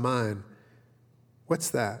wild to mine, what's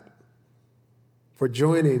that? For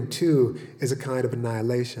joining, too, is a kind of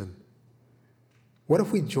annihilation. What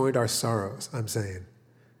if we joined our sorrows, I'm saying,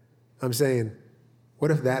 what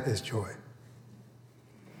if that is joy?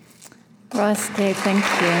 Ross, Kate, thank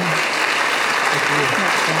you.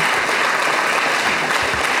 Thank you.